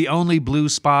it things. is the only blue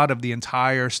spot of the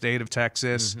entire state of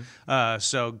Texas.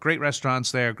 So great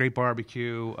restaurants there, great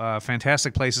barbecue,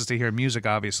 fantastic places to hear music.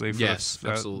 Obviously, for Yes,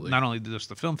 absolutely. Not only just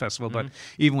the film festival, but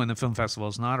even when the film festival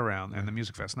is not around and the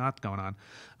music fest not going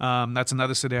on. That's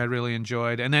another city I really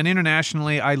enjoyed. And then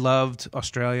internationally, I loved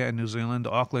Australia and New Zealand.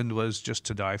 Auckland was just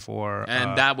to die for.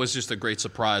 And that was just a great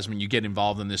surprise when you get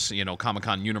involved in this,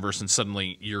 Comic-Con universe, and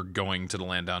suddenly you're going to the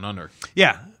land down under.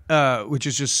 Yeah, which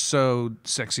is just so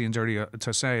sexy and dirty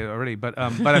to say already. But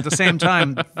at the same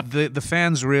time, the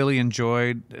fans really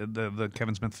enjoyed the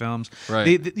Kevin Smith films.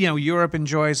 Right. Europe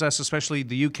enjoys us, especially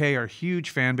the UK are a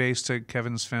huge fan base to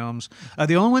Kevin's films.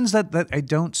 The only ones that I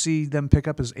don't see them pick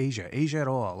up is Asia at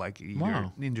all. Like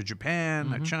either into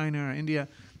Japan, China, or India.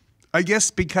 I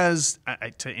guess because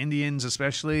to Indians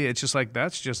especially, it's just like,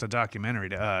 that's just a documentary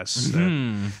to us. As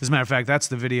a matter of fact, that's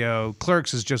the video.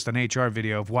 Clerks is just an HR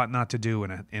video of what not to do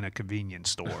in a convenience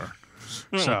store.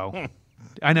 So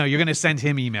I know you're going to send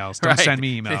him emails. Don't send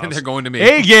me emails. They're going to me.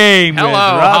 A-game with Hello,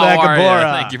 Rob how are Akabora. you?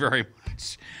 Thank you very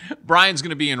much. Brian's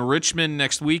going to be in Richmond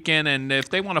next weekend, and if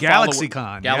they want to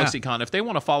GalaxyCon, if they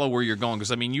want to follow where you're going,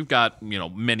 because I mean you've got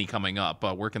many coming up.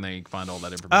 Where can they find all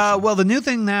that information? Well, the new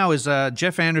thing now is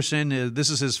Jeff Anderson. This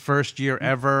is his first year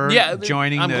ever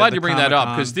joining. I'm glad you bring that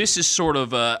up because this is sort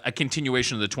of a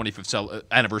continuation of the 25th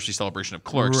anniversary celebration of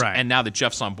Clerks, right. And now that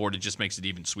Jeff's on board, it just makes it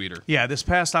even sweeter. Yeah, this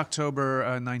past October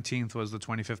 19th was the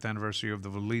 25th anniversary of the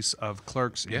release of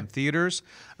Clerks in theaters,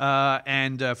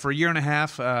 and for a year and a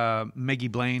half, Maggie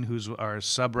Blaine, who's our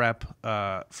sub-rep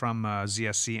from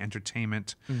ZSC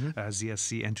Entertainment,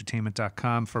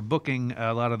 ZSCentertainment.com, for booking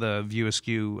a lot of the View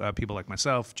Askew people like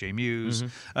myself, Jay Muse,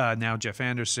 now Jeff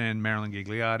Anderson, Marilyn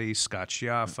Gigliotti, Scott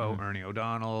Schiaffo, Ernie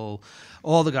O'Donnell,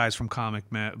 all the guys from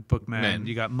Book Men.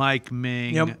 You got Mike,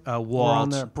 Ming, Walt. We're on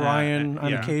there. Brian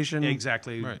on occasion.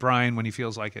 Exactly. Right. Brian when he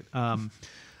feels like it.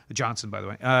 Johnson, by the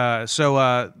way.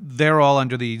 So they're all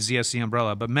under the ZSC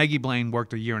umbrella. But Maggie Blaine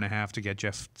worked a year and a half to get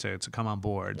Jeff to come on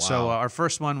board. Wow. So our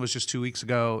first one was just 2 weeks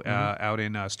ago out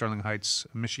in Sterling Heights,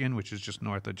 Michigan, which is just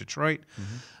north of Detroit,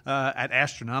 at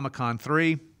Astronomicon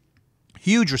 3.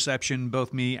 Huge reception.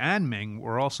 Both me and Ming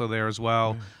were also there as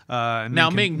well. And now,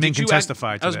 Ming can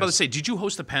testify to I was about to this. say, did you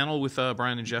host a panel with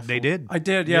Brian and Jeff? They did. I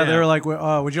did, yeah. They were like,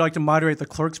 would you like to moderate the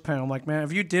Clerks panel? I'm like, man,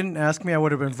 if you didn't ask me, I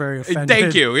would have been very offended.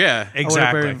 Thank you, yeah. Exactly.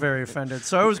 I would have been very offended.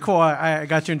 So it was cool. I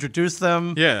got to introduce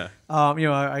them. Yeah.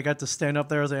 I got to stand up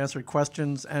there as I answered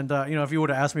questions. And, if you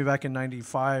would have asked me back in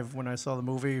 95 when I saw the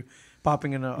movie,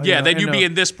 popping in a... then you'd be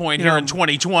at this point here in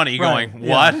 2020 going,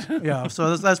 what? Yeah,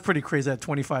 so that's pretty crazy that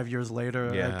 25 years later,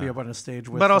 I'd be up on a stage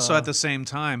with... But also at the same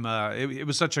time, it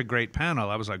was such a great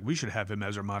panel. I was like, we should have him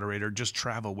as our moderator, just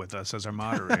travel with us as our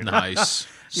moderator. Nice.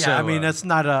 Yeah, so, I mean, it's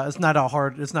not a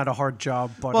hard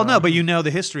job. But, well, no, but you know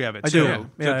the history of it, too. I do.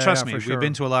 Yeah, trust me, sure. we've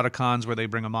been to a lot of cons where they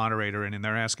bring a moderator in and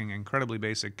they're asking incredibly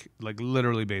basic, like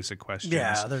literally basic questions.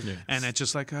 And it's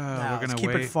just like, we're going to keep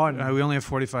it fun. We only have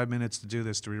 45 minutes to do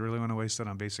this. Do we really want to waste it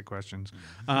on basic questions?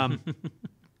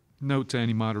 Note to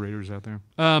any moderators out there.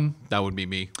 That would be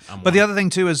me. But the other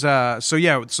thing, too, is,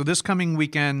 so this coming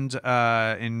weekend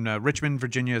in Richmond,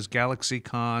 Virginia is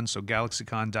GalaxyCon, so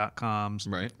galaxycon.com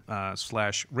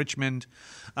 /Richmond.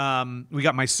 We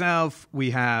got myself,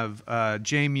 we have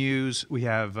Jay Muse, we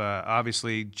have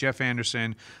obviously Jeff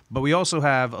Anderson, but we also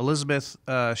have Elizabeth,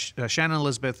 Shannon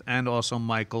Elizabeth, and also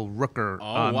Michael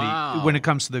Rooker when it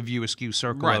comes to the View Askew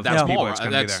circle of people that's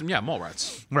going to be there. Yeah,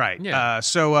 Mallrats. Right. Yeah.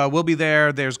 So we'll be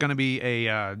there. There's going to be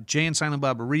a Jay and Silent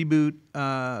Bob reboot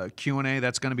Q&A.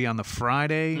 That's going to be on the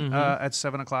Friday at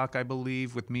 7 o'clock, I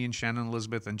believe, with me and Shannon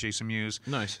Elizabeth and Jason Muse.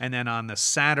 Nice. And then on the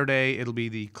Saturday, it'll be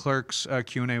the Clerks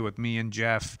Q&A with me and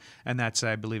Jeff, and that's,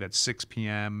 I believe, at 6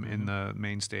 p.m. in the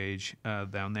main stage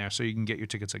down there. So you can get your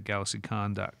tickets at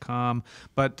galaxycon.com.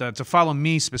 But to follow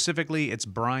me specifically, it's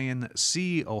Brian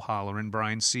C. O'Halloran,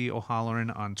 Brian C.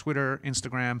 O'Halloran on Twitter,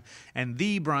 Instagram, and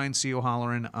the Brian C.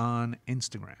 O'Halloran on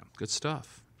Instagram. Good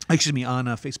stuff. Excuse me, on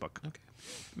Facebook. Okay.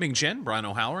 Ming Chen, Brian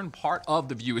O'Halloran, part of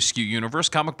the View Askew universe.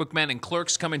 Comic Book Men and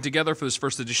Clerks coming together for this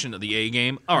first edition of the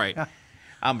A-Game. All right.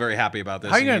 I'm very happy about this.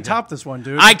 How are you going to top this one,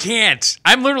 dude? I can't.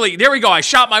 I'm literally, there we go. I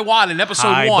shot my wad in episode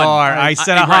 1. Bar. I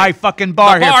set a high fucking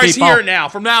bar the here, bar's people. here now.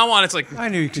 From now on, it's like... I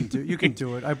knew you can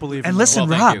do it. I believe And in listen,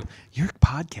 you. Rob, you're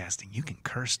podcasting. You can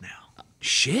curse now.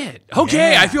 Shit.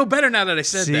 Okay, I feel better now that I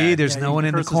said that. See, there's no one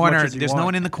in the corner. There's no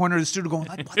one in the corner of the studio going,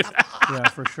 like, what the fuck? Yeah,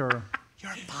 for sure.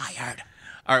 You're fired.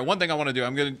 All right, one thing I want to do,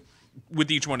 I'm going to,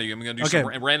 with each one of you, I'm going to do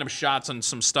some random shots on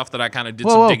some stuff that I kind of did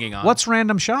some digging on. What's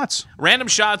random shots? Random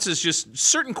shots is just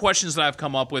certain questions that I've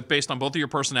come up with based on both of your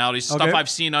personalities, stuff I've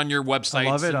seen on your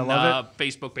websites, I love it.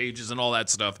 Facebook pages, and all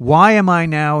that stuff. Why am I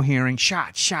now hearing shot?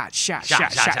 Exactly.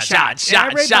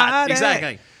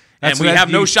 And we have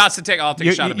no shots to take. I'll take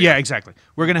a shot of it. Yeah, exactly.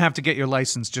 We're going to have to get your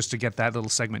license just to get that little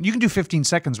segment. You can do 15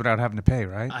 seconds without having to pay,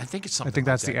 right? I think it's something I think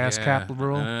that's like the that. ASCAP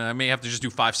rule. I may have to just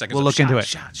do 5 seconds. We'll look into it.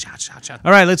 Shot.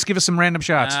 All right, let's give us some random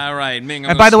shots. All right, Ming.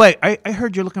 And by the way, I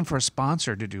heard you're looking for a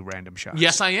sponsor to do random shots.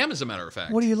 Yes, I am, as a matter of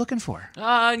fact. What are you looking for?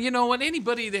 You know what?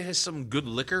 Anybody that has some good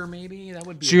liquor, maybe that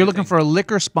would be. So you're looking for a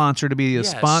liquor sponsor to be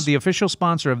Yes. the official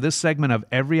sponsor of this segment of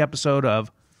every episode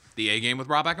of The A Game with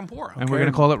Rob Akampora. And we're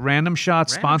going to call it Random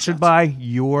Shots, sponsored by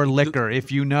Your Liquor.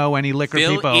 If you know any liquor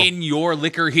people. Fill in your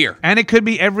liquor here. And it could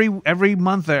be every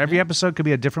month, every episode could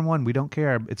be a different one. We don't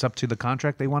care. It's up to the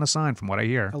contract they want to sign, from what I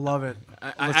hear. I love it.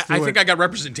 I think I got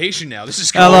representation now. This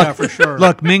is Look, cool. Yeah, for sure.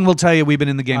 Look, Ming will tell you we've been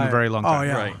in the game a very long time. Oh,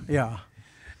 yeah. Right. Yeah.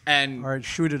 And All right,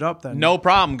 shoot it up then. no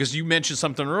problem, because you mentioned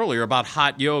something earlier about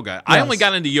hot yoga. I only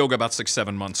got into yoga about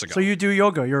 6-7 months ago. So you do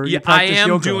yoga? You I practice am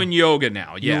yoga. doing yoga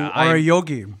now. You Yeah, are a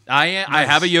yogi. I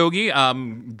have a yogi.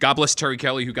 God bless Terry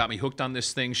Kelly, who got me hooked on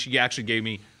this thing. She actually gave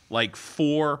me like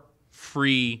 4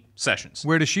 free sessions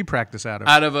Where does she practice out of?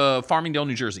 out of Farmingdale,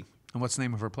 New Jersey. And what's the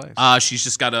name of her place? She's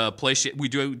just got a place. We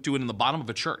do it in the bottom of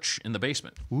a church in the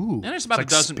basement. Ooh, and it's about like a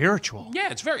dozen. spiritual. Yeah,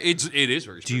 it is very.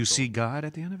 Spiritual. Do you see God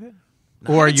at the end of it?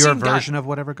 I Or haven't your seen God. version of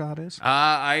whatever God is?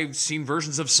 I've seen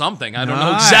versions of something. I don't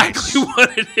know Nice. exactly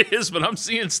what it is, but I'm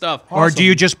seeing stuff. Or do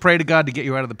you just pray to God to get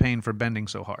you out of the pain for bending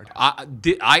so hard?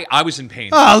 I was in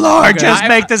pain. Oh, Lord, Okay. just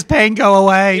make this pain go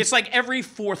away. It's like every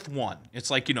 4th one.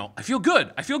 It's like, I feel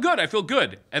good. I feel good. I feel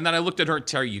good. And then I looked at her and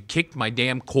Terry, you kicked my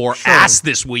damn core ass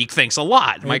this week. Thanks a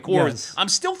lot. My core is, I'm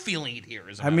still feeling it here.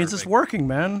 That means it's working,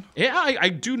 man. Yeah, I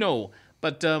do know.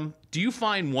 But do you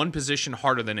find one position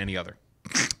harder than any other?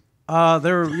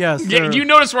 Yes. You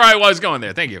noticed where I was going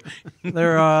there. Thank you.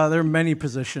 There are many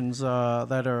positions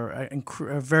that are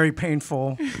very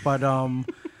painful, but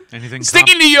Anything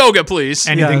Sticking to yoga, please.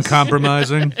 anything Yes.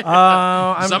 compromising?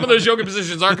 Some of those yoga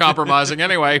positions are compromising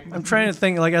anyway. I'm trying to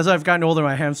think. Like as I've gotten older,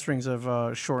 my hamstrings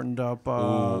have shortened up.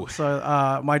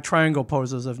 So my triangle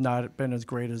poses have not been as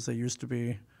great as they used to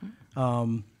be.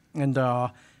 I've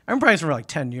been practicing for like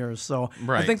 10 years. So I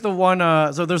Right. think the one.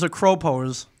 So there's a crow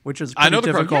pose, which is pretty I know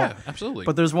the crow. difficult. Yeah, absolutely.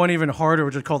 But there's one even harder,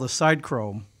 which is called the side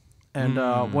crow. And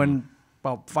when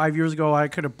about 5 years ago, I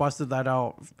could have busted that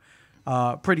out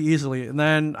pretty easily. And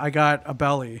then I got a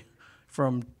belly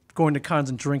from going to cons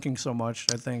and drinking so much,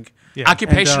 I think. Yeah.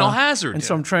 Occupational And, hazard. And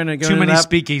so I'm trying to get Too into many that.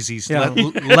 speakeasies. Yeah.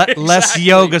 Less Exactly.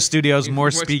 yoga studios, more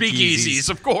speakeasies. Speakeasies,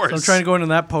 of course. So I'm trying to go into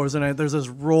that pose, and there's this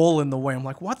roll in the way. I'm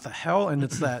like, what the hell? And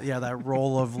it's that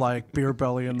roll of like beer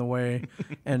belly in the way,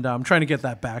 and I'm trying to get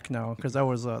that back now because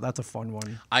that's a fun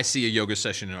one. I see a yoga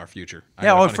session in our future. I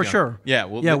Yeah, gotta find for a guy. sure.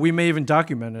 Yeah, we may even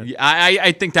document it.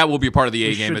 I think that will be a part of the A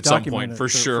We game should at some document point, it, for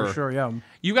sure. For sure, yeah.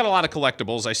 You got a lot of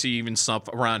collectibles. I see even stuff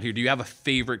around here. Do you have a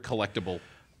favorite collectible?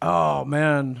 Oh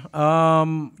man,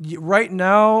 right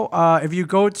now, if you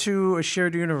go to a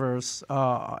shared universe,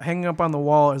 hanging up on the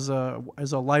wall is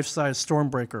a life-size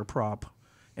Stormbreaker prop,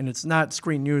 and it's not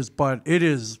screen used, but it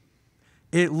is.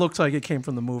 It looks like it came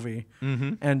from the movie,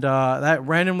 and that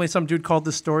randomly some dude called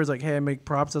this story. He's like, "Hey, I make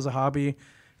props as a hobby.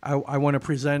 I want to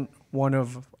present one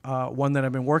that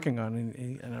I've been working on,"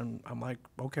 and I'm like,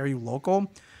 "Okay, are you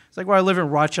local?" It's like, well, I live in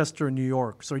Rochester, New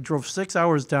York. So he drove 6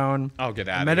 hours down. Oh, get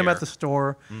out I of met him here. at the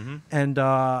store, and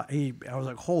I was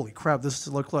like, holy crap, this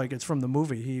looked like it's from the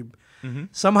movie. He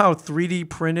somehow 3D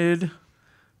printed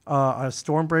a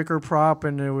Stormbreaker prop,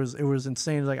 and it was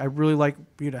insane. He's like, I really like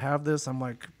you to have this. I'm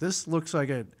like, this looks like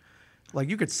it. Like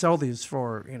you could sell these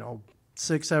for $6,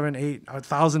 $7, $8,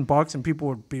 $1,000, and people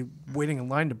would be waiting in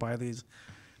line to buy these.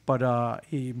 But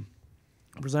he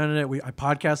presented it. I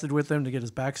podcasted with him to get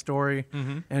his backstory,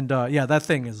 and that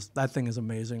thing is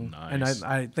amazing. Nice. And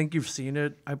I think you've seen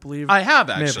it. I believe I have,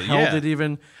 May actually, held yeah. it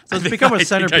even. So it's think- become I a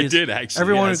think I centerpiece. did, actually,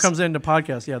 Everyone yes. who comes into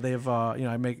podcasts, they've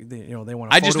I make they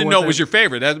want. I just didn't know it was your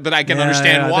favorite, but I can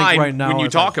understand why when you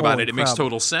talk about it, it makes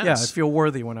total sense. Yeah, I feel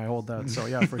worthy when I hold that. So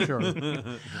yeah, for sure.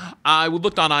 I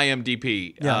looked on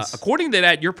IMDb. Yes. According to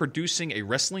that, you're producing a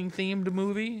wrestling-themed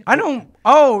movie. I don't.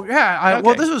 Oh yeah.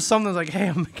 Well, Okay. this was something like, hey,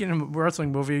 I'm making a wrestling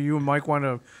movie. You and Mike want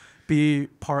to be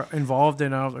involved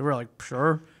in? And we're like,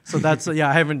 sure. So that's I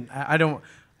haven't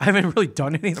really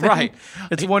done anything. Right.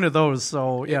 It's one of those.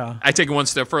 So yeah. I take it one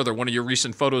step further. One of your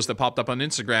recent photos that popped up on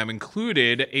Instagram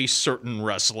included a certain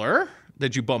wrestler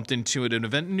that you bumped into at an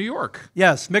event in New York.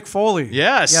 Yes, Mick Foley.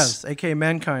 Yes. Yes, a.k.a.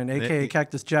 Mankind, a.k.a.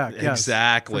 Cactus Jack. Yes,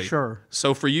 Exactly. for sure.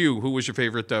 So for you, who was your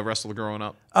favorite wrestler growing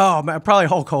up? Oh, man, probably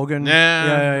Hulk Hogan.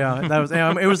 Yeah. Yeah. That was.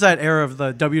 It was that era of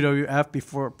the WWF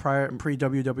pre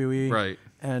WWE. Right.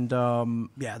 And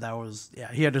that was.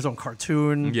 Yeah, he had his own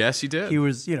cartoon. Yes, he did. He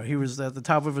was at the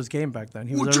top of his game back then.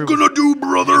 He was What you gonna do,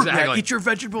 brother? Exactly. Yeah, eat your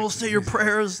vegetables, say your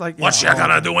prayers. Like, What you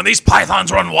gonna do when these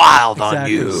pythons run wild on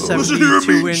Exactly. you? Listen here,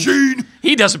 72 Mean inch. Gene.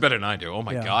 He does it better than I do. Oh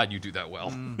my Yeah. God, you do that well.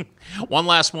 One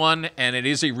last one, and it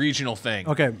is a regional thing.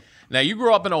 Okay. Now, you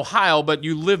grew up in Ohio, but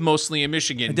you live mostly in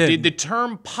Michigan. I did. Did the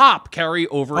term pop carry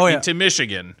over yeah. into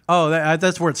Michigan? Oh,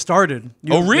 that's where it started.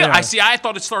 Really? Yeah. I see. I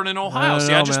thought it started in Ohio. No,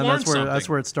 See, I just man, learned something. That's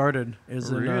where it started.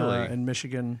 Is Really? in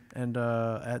Michigan, and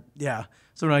yeah.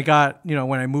 So when I got,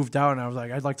 when I moved out, and I was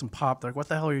like, I'd like some pop. They're like, what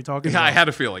the hell are you talking about? I had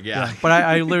a feeling. Yeah. But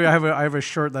I literally I have a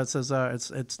shirt that says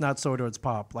it's not soda, it's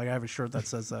pop. Like I have a shirt that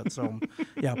says that. So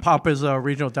yeah, pop is a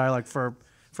regional dialect for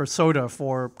soda,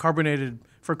 for carbonated,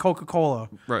 for Coca-Cola.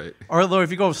 Right. Or although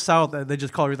if you go south, they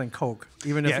just call everything Coke.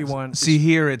 Even if you want. See,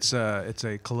 here it's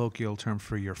a colloquial term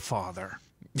for your father.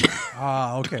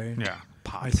 Okay. Yeah.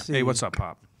 Pop. I see. Hey, what's up,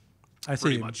 Pop? I see.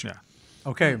 Pretty much. Yeah.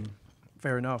 Okay.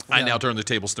 Fair enough. I Yeah. now turn the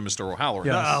tables to Mr. O'Halloran.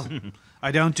 Yes.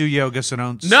 I don't do yoga, so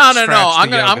don't. No. scratch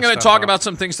I'm the gonna yoga talk stuff about off.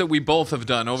 some things that we both have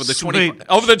done over the Sweet.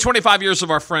 over the 25 years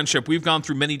of our friendship. We've gone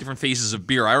through many different phases of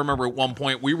beer. I remember at one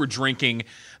point we were drinking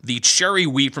the cherry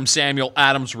wheat from Samuel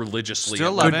Adams religiously.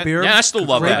 Still love Good it. beer. Yeah, I still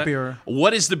love Great that. beer.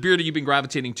 What is the beer that you've been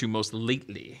gravitating to most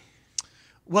lately?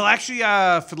 Well, actually,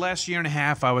 for the last year and a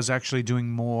half, I was actually doing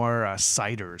more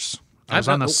ciders. I was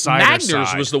on the cider Magners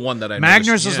side. was the one that I Magners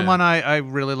noticed. is the Yeah. one I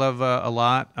really love a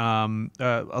lot.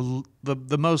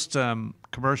 The most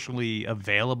commercially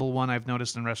available one I've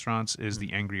noticed in restaurants is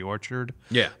the Angry Orchard.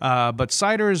 Yeah. But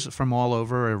ciders from all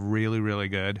over are really, really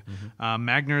good.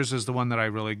 Magners is the one that I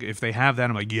really, if they have that,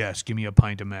 I'm like, yes, give me a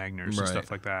pint of Magners Right. and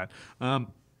stuff like that.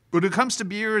 When it comes to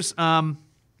beers,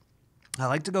 I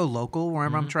like to go local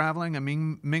wherever I'm traveling. I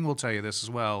mean, Ming will tell you this as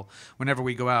well. Whenever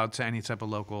we go out to any type of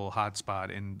local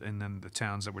hotspot in then the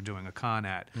towns that we're doing a con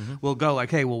at, we'll go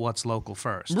like, hey, well, what's local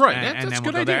first? Right, And, that's and a then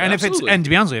good we'll go there. idea, And absolutely. and to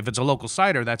be honest with you, if it's a local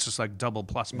cider, that's just like double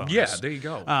plus bonus. Yeah, there you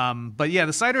go. But yeah,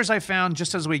 the ciders I found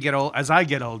just as I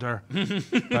get older.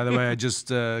 By the way, I just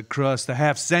crossed the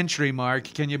half-century mark.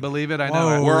 Can you believe it? I know.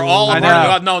 Whoa. We're all I a part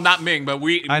know. of, no, not Ming, but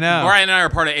I know. Brian and I are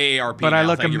part of AARP. But now. I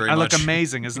look, Thank you very I look much.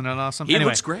 amazing, isn't it awesome? He Anyway,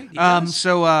 looks great. He does.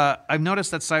 So I've noticed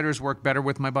that ciders work better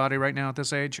with my body right now at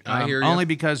this age. I hear ya. Only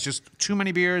because just too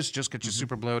many beers just get you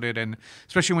super bloated, and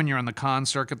especially when you're on the con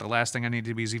circuit, the last thing I need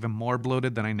to be is even more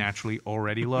bloated than I naturally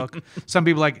already look. Some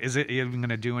people are like, is it even going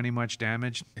to do any much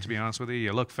damage? To be honest with you,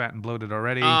 you look fat and bloated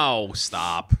already. Oh,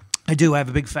 stop. I do. I have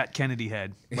a big fat Kennedy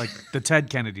head, like the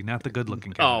Ted Kennedy, not the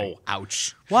good-looking Kennedy. Oh,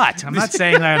 ouch. What? I'm not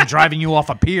saying that I'm driving you off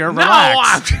a pier. No,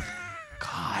 Relax.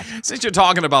 God. Since you're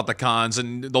talking about the cons,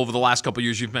 and over the last couple of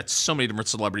years, you've met so many different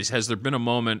celebrities. Has there been a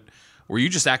moment where you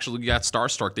just actually got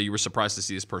starstruck that you were surprised to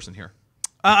see this person here?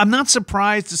 I'm not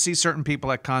surprised to see certain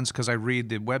people at cons because I read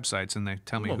the websites and they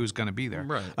tell me who's going to be there.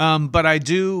 Right. But I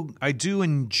do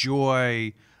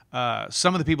enjoy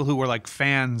some of the people who were like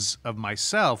fans of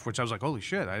myself, which I was like, holy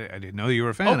shit, I didn't know you were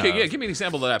a fan of. Okay, yeah, give me an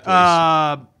example of that,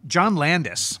 please. John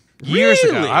Landis. Years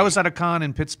ago, Really? I was at a con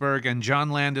in Pittsburgh, and John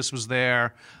Landis was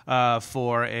there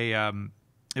for a.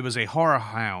 It was a Horror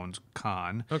Hound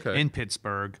con in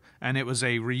Pittsburgh, and it was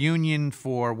a reunion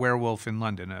for Werewolf in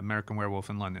London, American Werewolf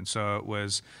in London. So it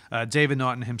was David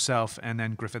Naughton himself and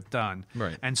then Griffith Dunn.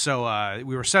 Right. And so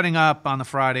we were setting up on the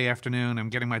Friday afternoon. I'm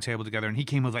getting my table together, and he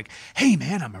came with like, hey,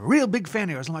 man, I'm a real big fan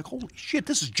of yours. I'm like, holy shit,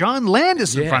 this is John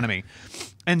Landis in front of me.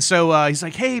 And so he's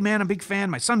like, hey, man, I'm a big fan.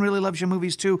 My son really loves your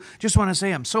movies, too. Just want to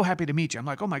say I'm so happy to meet you. I'm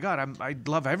like, oh, my God, I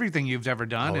love everything you've ever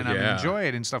done, and I enjoy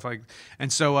it and stuff like that.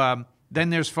 And so then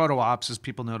there's photo ops, as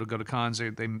people know, to go to cons. They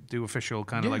do official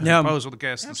kind of like pose with the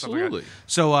guests and stuff like that.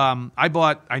 So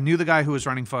I knew the guy who was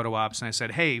running photo ops, and I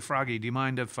said, hey, Froggy, do you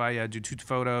mind if I do 2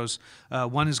 photos?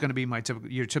 One is going to be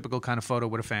your typical kind of photo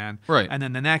with a fan. Right. And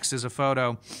then the next is a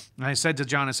photo. And I said to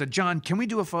John, John, can we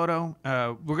do a photo?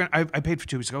 I paid for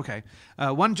 2. He's like, okay.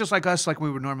 One just like us, like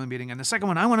we were normally meeting. And the second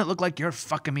one, I want it to look like you're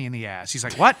fucking me in the ass. He's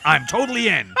like, what? I'm totally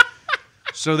in.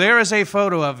 So there is a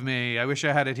photo of me. I wish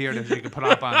I had it here so you could put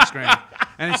up on the screen.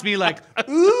 And it's me like,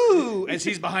 ooh, as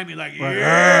he's behind me like,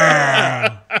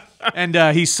 yeah. And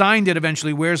he signed it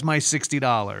eventually, where's my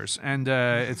 $60? And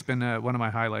it's been one of my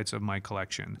highlights of my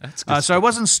collection. That's good so I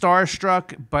wasn't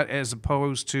starstruck, but as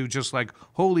opposed to just like,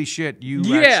 holy shit, you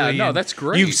actually... no, that's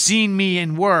great. You've seen me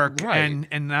in work, Right.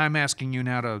 and I'm asking you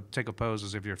now to take a pose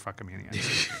as if you're fucking me in the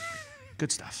ass.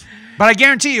 Good stuff. But I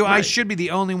guarantee you, I should be the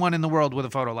only one in the world with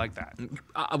a photo like that.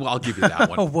 Well, I'll give you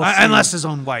that one. Unless his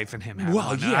own wife and him have Well,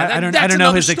 one. yeah, I don't that's know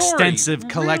another his story. extensive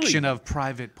Really? collection of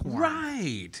private porn.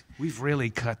 Right. We've really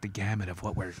cut the gamut of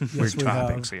what we're we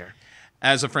topics have. here.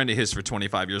 As a friend of his for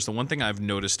 25 years, the one thing I've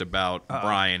noticed about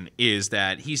Brian is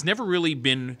that he's never really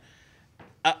been...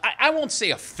 I won't say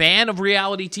a fan of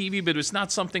reality TV, but it's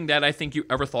not something that I think you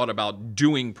ever thought about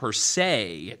doing per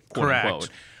se, quote Correct. unquote.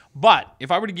 But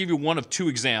if I were to give you one of 2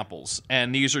 examples,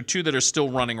 and these are 2 that are still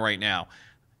running right now,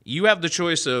 you have the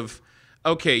choice of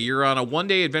okay, you're on a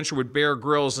one-day adventure with Bear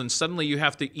Grylls, and suddenly you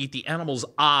have to eat the animal's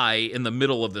eye in the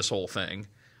middle of this whole thing.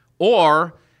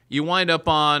 Or you wind up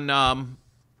on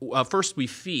First We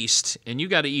Feast, and you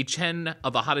got to eat 10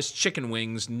 of the hottest chicken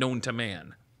wings known to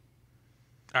man.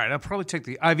 All right, I'll probably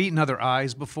take I've eaten other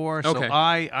eyes before, so Okay.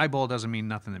 eyeball doesn't mean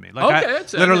nothing to me. Like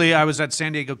I was at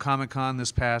San Diego Comic-Con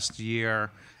this past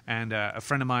year, and a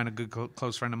friend of mine, a good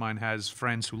close friend of mine, has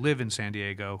friends who live in San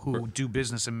Diego who do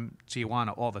business in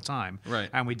Tijuana all the time. Right.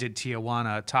 And we did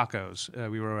Tijuana tacos.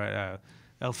 We were at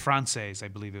El Frances, I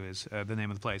believe it was the name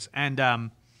of the place.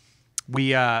 And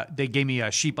they gave me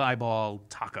a sheep eyeball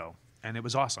taco, and it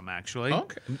was awesome, actually.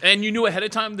 Okay. And you knew ahead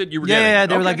of time that you were Yeah, getting yeah. it.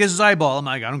 They were Okay. like, "This is eyeball." I'm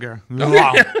like, "I don't care."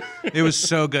 Wow. It was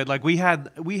so good. Like we had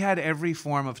every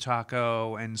form of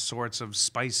taco and sorts of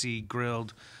spicy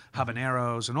grilled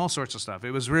habaneros and all sorts of stuff.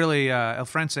 It was really El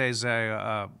Frances,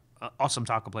 awesome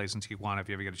taco place in Tijuana. If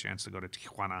you ever get a chance to go to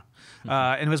Tijuana,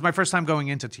 and it was my first time going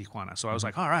into Tijuana, so I was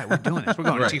like, "All right, we're doing this. We're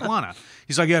going to Tijuana."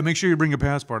 He's like, "Yeah, make sure you bring your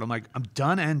passport." I'm like, "I'm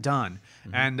done and done."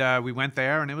 And we went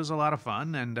there, and it was a lot of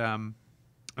fun.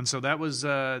 And so that was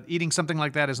eating something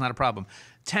like that is not a problem.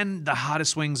 10 the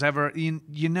hottest wings ever.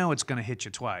 You know it's going to hit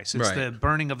you twice. It's the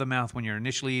burning of the mouth when you're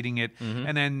initially eating it,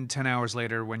 and then 10 hours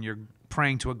later when you're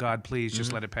praying to a God, please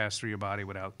just let it pass through your body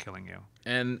without killing you.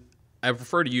 And I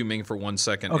refer to you, Ming, for 1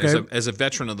 second. Okay. As a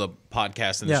veteran of the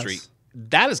podcast industry,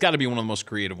 that has got to be one of the most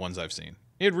creative ones I've seen.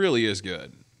 It really is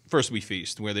good. First We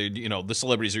Feast, where the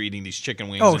celebrities are eating these chicken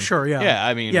wings. Oh, sure, yeah. Yeah,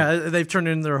 I mean, yeah, they've turned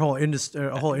in their whole industry.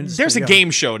 there's a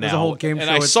game show now. There's a whole game and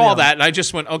show. I saw that, and I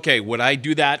just went, okay, would I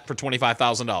do that for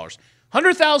 $25,000?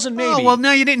 100,000 maybe. Oh, well,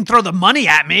 no, you didn't throw the money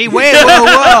at me. Wait,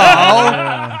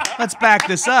 whoa. Let's back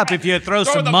this up. If you throw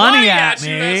some the money at you,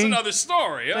 me, that's another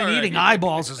story. All then right. eating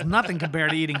eyeballs is nothing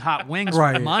compared to eating hot wings for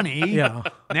Right. money. Yeah.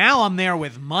 Now I'm there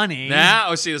with money.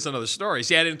 Now, see, that's another story.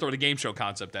 See, I didn't throw the game show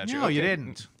concept at you. No, you Okay.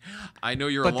 didn't. I know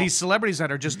you're But alone. these celebrities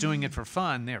that are just doing it for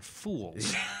fun, they're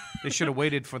fools. They should have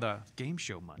waited for the game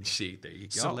show money. See, there you go.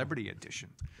 Celebrity edition.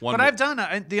 One But more- I've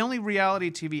done the only reality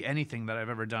TV anything that I've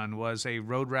ever done was a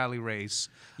road rally race.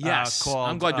 Yes. Called,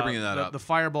 I'm glad you're bringing that up. The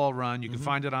Fireball Run. You can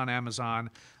find it on Amazon.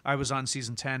 I was on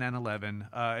season 10 and 11.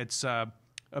 It's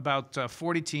about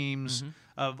 40 teams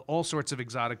of all sorts of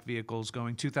exotic vehicles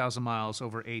going 2,000 miles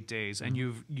over 8 days, and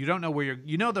you don't know where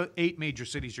you know the 8 major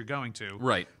cities you're going to,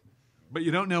 Right. but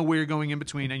you don't know where you're going in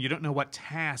between, and you don't know what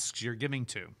tasks you're giving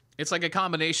to. It's like a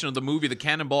combination of the movie The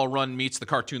Cannonball Run meets the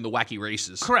cartoon The Wacky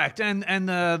Races. Correct, and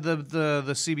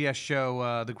the CBS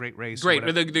show The Great Race. or Great.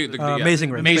 whatever. Amazing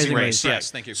Race. Amazing Amazing Race. Race.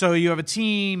 Yes, thank you. So you have a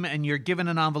team, and you're given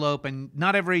an envelope, and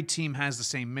not every team has the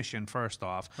same mission, first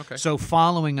off. Okay. So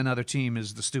following another team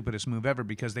is the stupidest move ever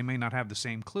because they may not have the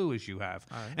same clue as you have.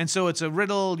 And so it's a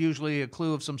riddle, usually a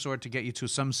clue of some sort to get you to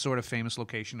some sort of famous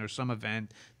location or some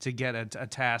event to get a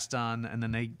task done, and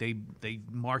then they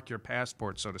mark your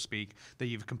passport, so to speak, that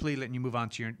you've completed it, and you move on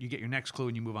to you get your next clue,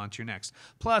 and you move on to your next.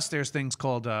 Plus, there's things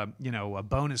called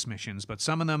bonus missions, but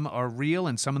some of them are real,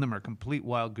 and some of them are complete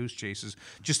wild goose chases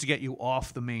just to get you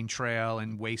off the main trail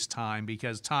and waste time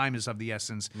because time is of the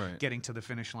essence. Right. Getting to the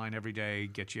finish line every day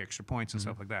gets you extra points and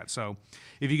stuff like that. So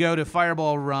if you go to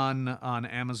Fireball Run on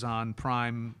Amazon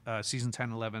Prime, season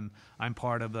 10, 11, I'm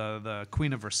part of the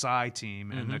Queen of Versailles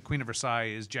team, and the Queen of Versailles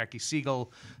is Jackie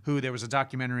Siegel, who there was a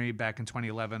documentary back in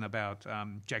 2011 about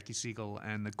Jackie Siegel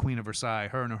and the Queen of Versailles.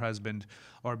 Her and her husband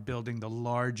are building the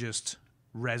largest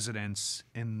residence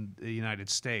in the United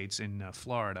States in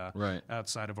Florida, Right.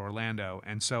 outside of Orlando.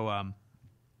 And so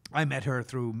I met her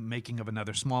through making of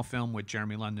another small film with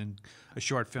Jeremy London, a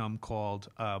short film called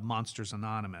Monsters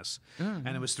Anonymous. And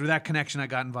it was through that connection I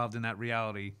got involved in that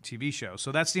reality TV show.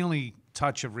 So that's the only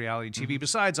touch of reality TV,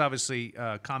 besides obviously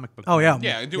comic book. Oh, yeah.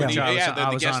 Yeah, doing Which I was- the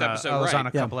I was guest on a- episode. I was right. on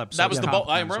a couple episodes. That was of the Comic I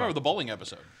Con as remember well. the bowling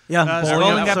episode. Yeah, The bowling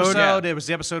bowling episode. yeah. It was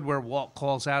the episode where Walt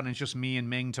calls out, and it's just me and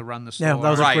Ming to run the store. Yeah, that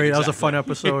was Right, great. That was a exactly. fun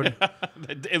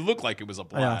episode. It looked like it was a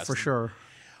blast. Yeah, for sure.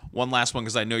 One last one,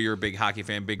 because I know you're a big hockey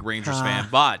fan, big Rangers fan,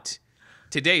 but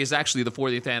today is actually the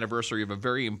 40th anniversary of a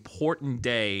very important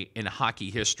day in hockey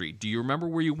history. Do you remember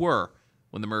where you were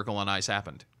when the Miracle on Ice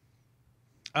happened?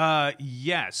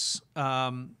 Yes.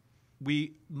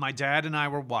 My dad and I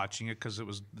were watching it because it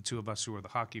was the two of us who were the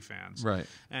hockey fans. Right.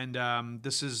 And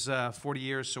this is 40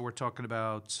 years, so we're talking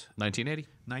about 1980?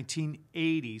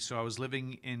 1980. So I was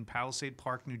living in Palisade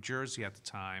Park, New Jersey at the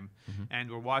time, and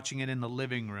we're watching it in the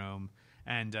living room.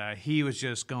 And he was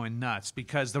just going nuts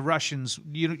because the Russians,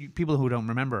 people who don't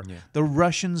remember, the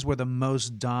Russians were the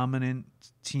most dominant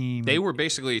team. They were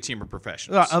basically a team of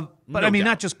professionals. But No I mean, doubt.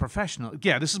 not just professional.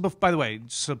 Yeah, this is, by the way,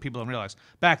 so people don't realize.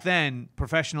 Back then,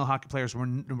 professional hockey players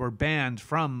were banned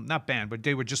from, not banned, but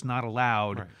they were just not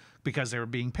allowed because they were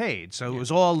being paid. So it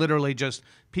was all literally just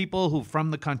people who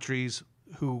from the countries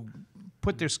who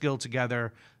put their skill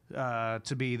together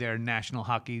to be their national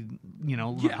hockey,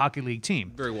 hockey league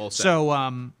team. Very well said.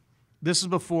 So this is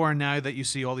before now that you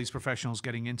see all these professionals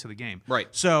getting into the game. Right.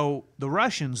 So the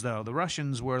Russians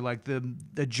were like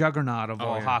the juggernaut of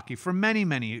all hockey for many,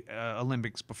 many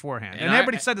Olympics beforehand. And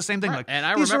everybody said the same thing, like,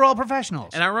 these are all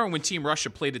professionals. And I remember when Team Russia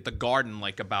played at the Garden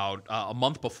like about a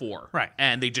month before. Right.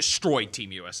 And they destroyed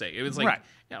Team USA. It was like,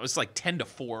 it was like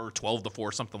 10-4 or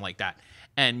 12-4, something like that.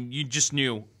 And you just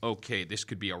knew, okay, this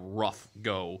could be a rough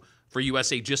go for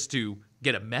USA just to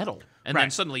get a medal. And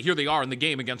then suddenly here they are in the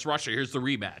game against Russia. Here's the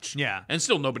rematch. Yeah. And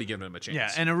still nobody giving them a chance.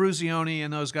 Yeah, and Eruzione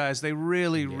and those guys, they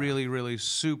really, really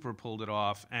super pulled it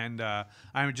off. And I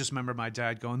just remember my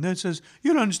dad going,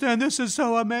 you don't understand, this is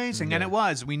so amazing. Yeah. And it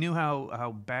was. We knew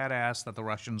how badass that the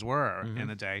Russians were in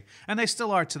the day. And they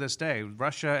still are to this day.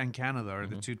 Russia and Canada are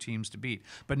the two teams to beat.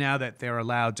 But now that they're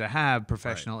allowed to have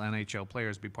professional NHL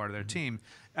players be part of their team,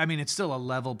 I mean, it's still a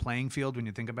level playing field when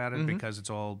you think about it because it's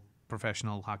all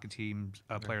professional hockey teams,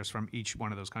 players from each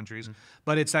one of those countries.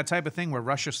 But it's that type of thing where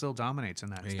Russia still dominates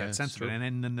in that sense of it.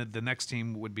 And then the next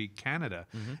team would be Canada.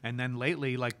 And then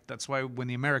lately, like, that's why when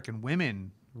the American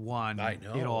women won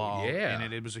it all,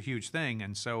 and it was a huge thing.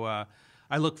 And so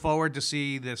I look forward to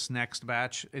see this next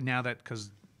batch now that,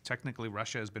 because technically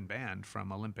Russia has been banned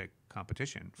from Olympic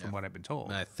competition, from what I've been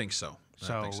told. I think so.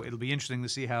 So it'll be interesting to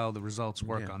see how the results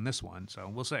work on this one.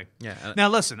 So we'll see. Yeah. Now,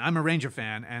 listen, I'm a Ranger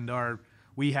fan, and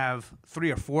we have 3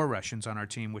 or 4 Russians on our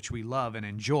team, which we love and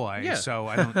enjoy. Yeah. So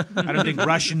I don't think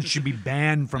Russians should be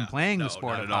banned from playing the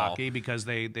sport of hockey because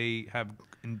they have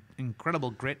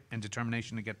incredible grit and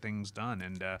determination to get things done.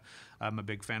 And I'm a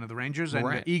big fan of the Rangers.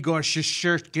 And Igor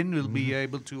Shesterkin will be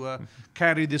able to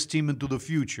carry this team into the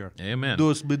future. Amen.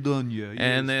 Dos Bedonia.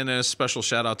 And then a special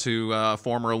shout out to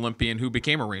former Olympian who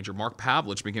became a Ranger. Mark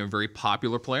Pavlich became a very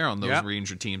popular player on those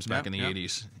Ranger teams back in the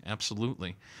 80s.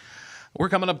 Absolutely. We're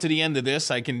coming up to the end of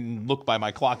this. I can look by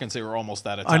my clock and say we're almost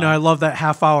out of time. I know. I love that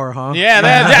half hour, huh? Yeah,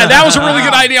 that was a really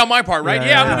good idea on my part, right?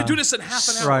 Yeah, I'm going to do this in half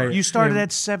an hour. Right. You started at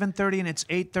 7:30 and it's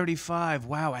 8:35.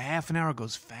 Wow, a half an hour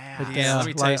goes fast. Yeah, let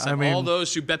me tell you something. All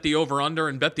those who bet the over-under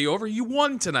and bet the over, you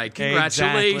won tonight.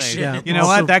 Congratulations. Exactly. Yeah. You know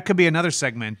what? That could be another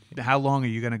segment. How long are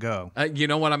you going to go? You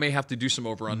know what? I may have to do some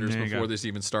over-unders before this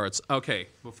even starts. Okay,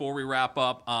 before we wrap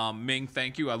up, Ming,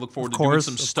 thank you. I look forward to doing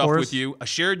some stuff with you. A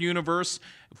Shared Universe.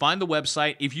 Find the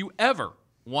website. If you ever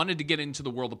wanted to get into the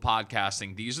world of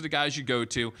podcasting, these are the guys you go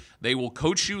to. They will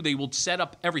coach you. They will set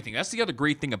up everything. That's the other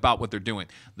great thing about what they're doing.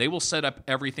 They will set up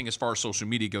everything as far as social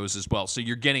media goes as well. So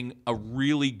you're getting a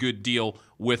really good deal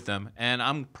with them. And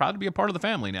I'm proud to be a part of the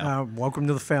family now. Welcome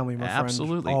to the family, my friend.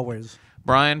 Absolutely. Always.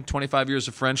 Brian, 25 years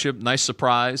of friendship. Nice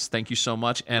surprise. Thank you so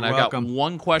much. And I got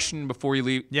one question before you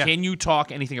leave. Yeah. Can you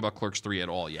talk anything about Clerks 3 at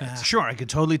all yet? Sure, I could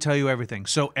totally tell you everything.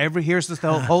 So here's the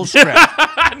whole script.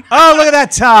 Oh, look at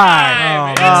that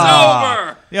time. It's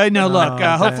over. Yeah, no, look.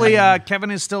 Hopefully Kevin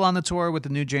is still on the tour with the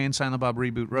new Jay and Silent Bob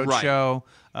Reboot Roadshow.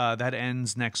 That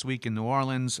ends next week in New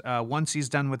Orleans. Once he's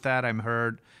done with that, I'm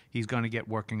heard he's going to get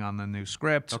working on the new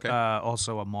script. Okay.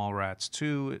 Also, a Mallrats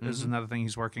 2 is another thing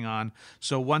he's working on.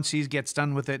 So once he gets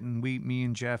done with it, and me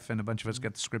and Jeff and a bunch of us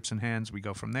get the scripts in hands, we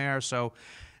go from there. So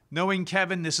knowing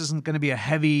Kevin, this isn't going to be a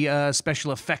heavy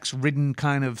special effects ridden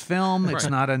kind of film. It's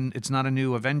not a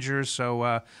new Avengers.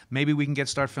 So maybe we can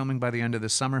start filming by the end of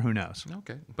this summer. Who knows?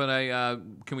 Okay. But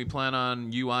can we plan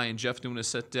on you, I, and Jeff doing a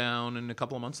sit down in a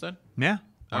couple of months then? Yeah.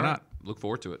 Why not? Look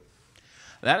forward to it.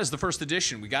 That is the first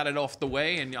edition. We got it off the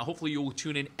way, and hopefully you'll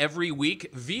tune in every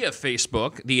week via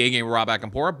Facebook, the A-Game Rob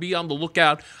Akampora. Be on the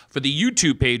lookout for the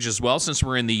YouTube page as well, since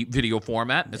we're in the video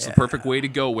format. It's the perfect way to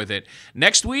go with it.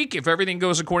 Next week, if everything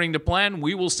goes according to plan,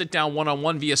 we will sit down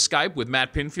one-on-one via Skype with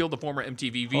Matt Pinfield, the former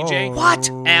MTV VJ. What?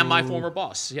 And my former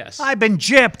boss, yes. I've been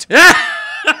gypped.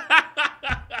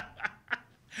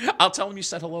 I'll tell him you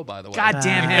said hello, by the way. God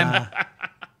damn him.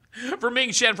 For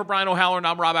Ming, Chen, for Brian O'Halloran,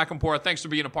 I'm Rob Akampora. Thanks for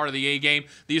being a part of the A-Game.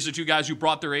 These are two guys who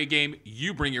brought their A-Game.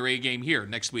 You bring your A-Game here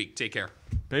next week. Take care.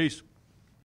 Peace.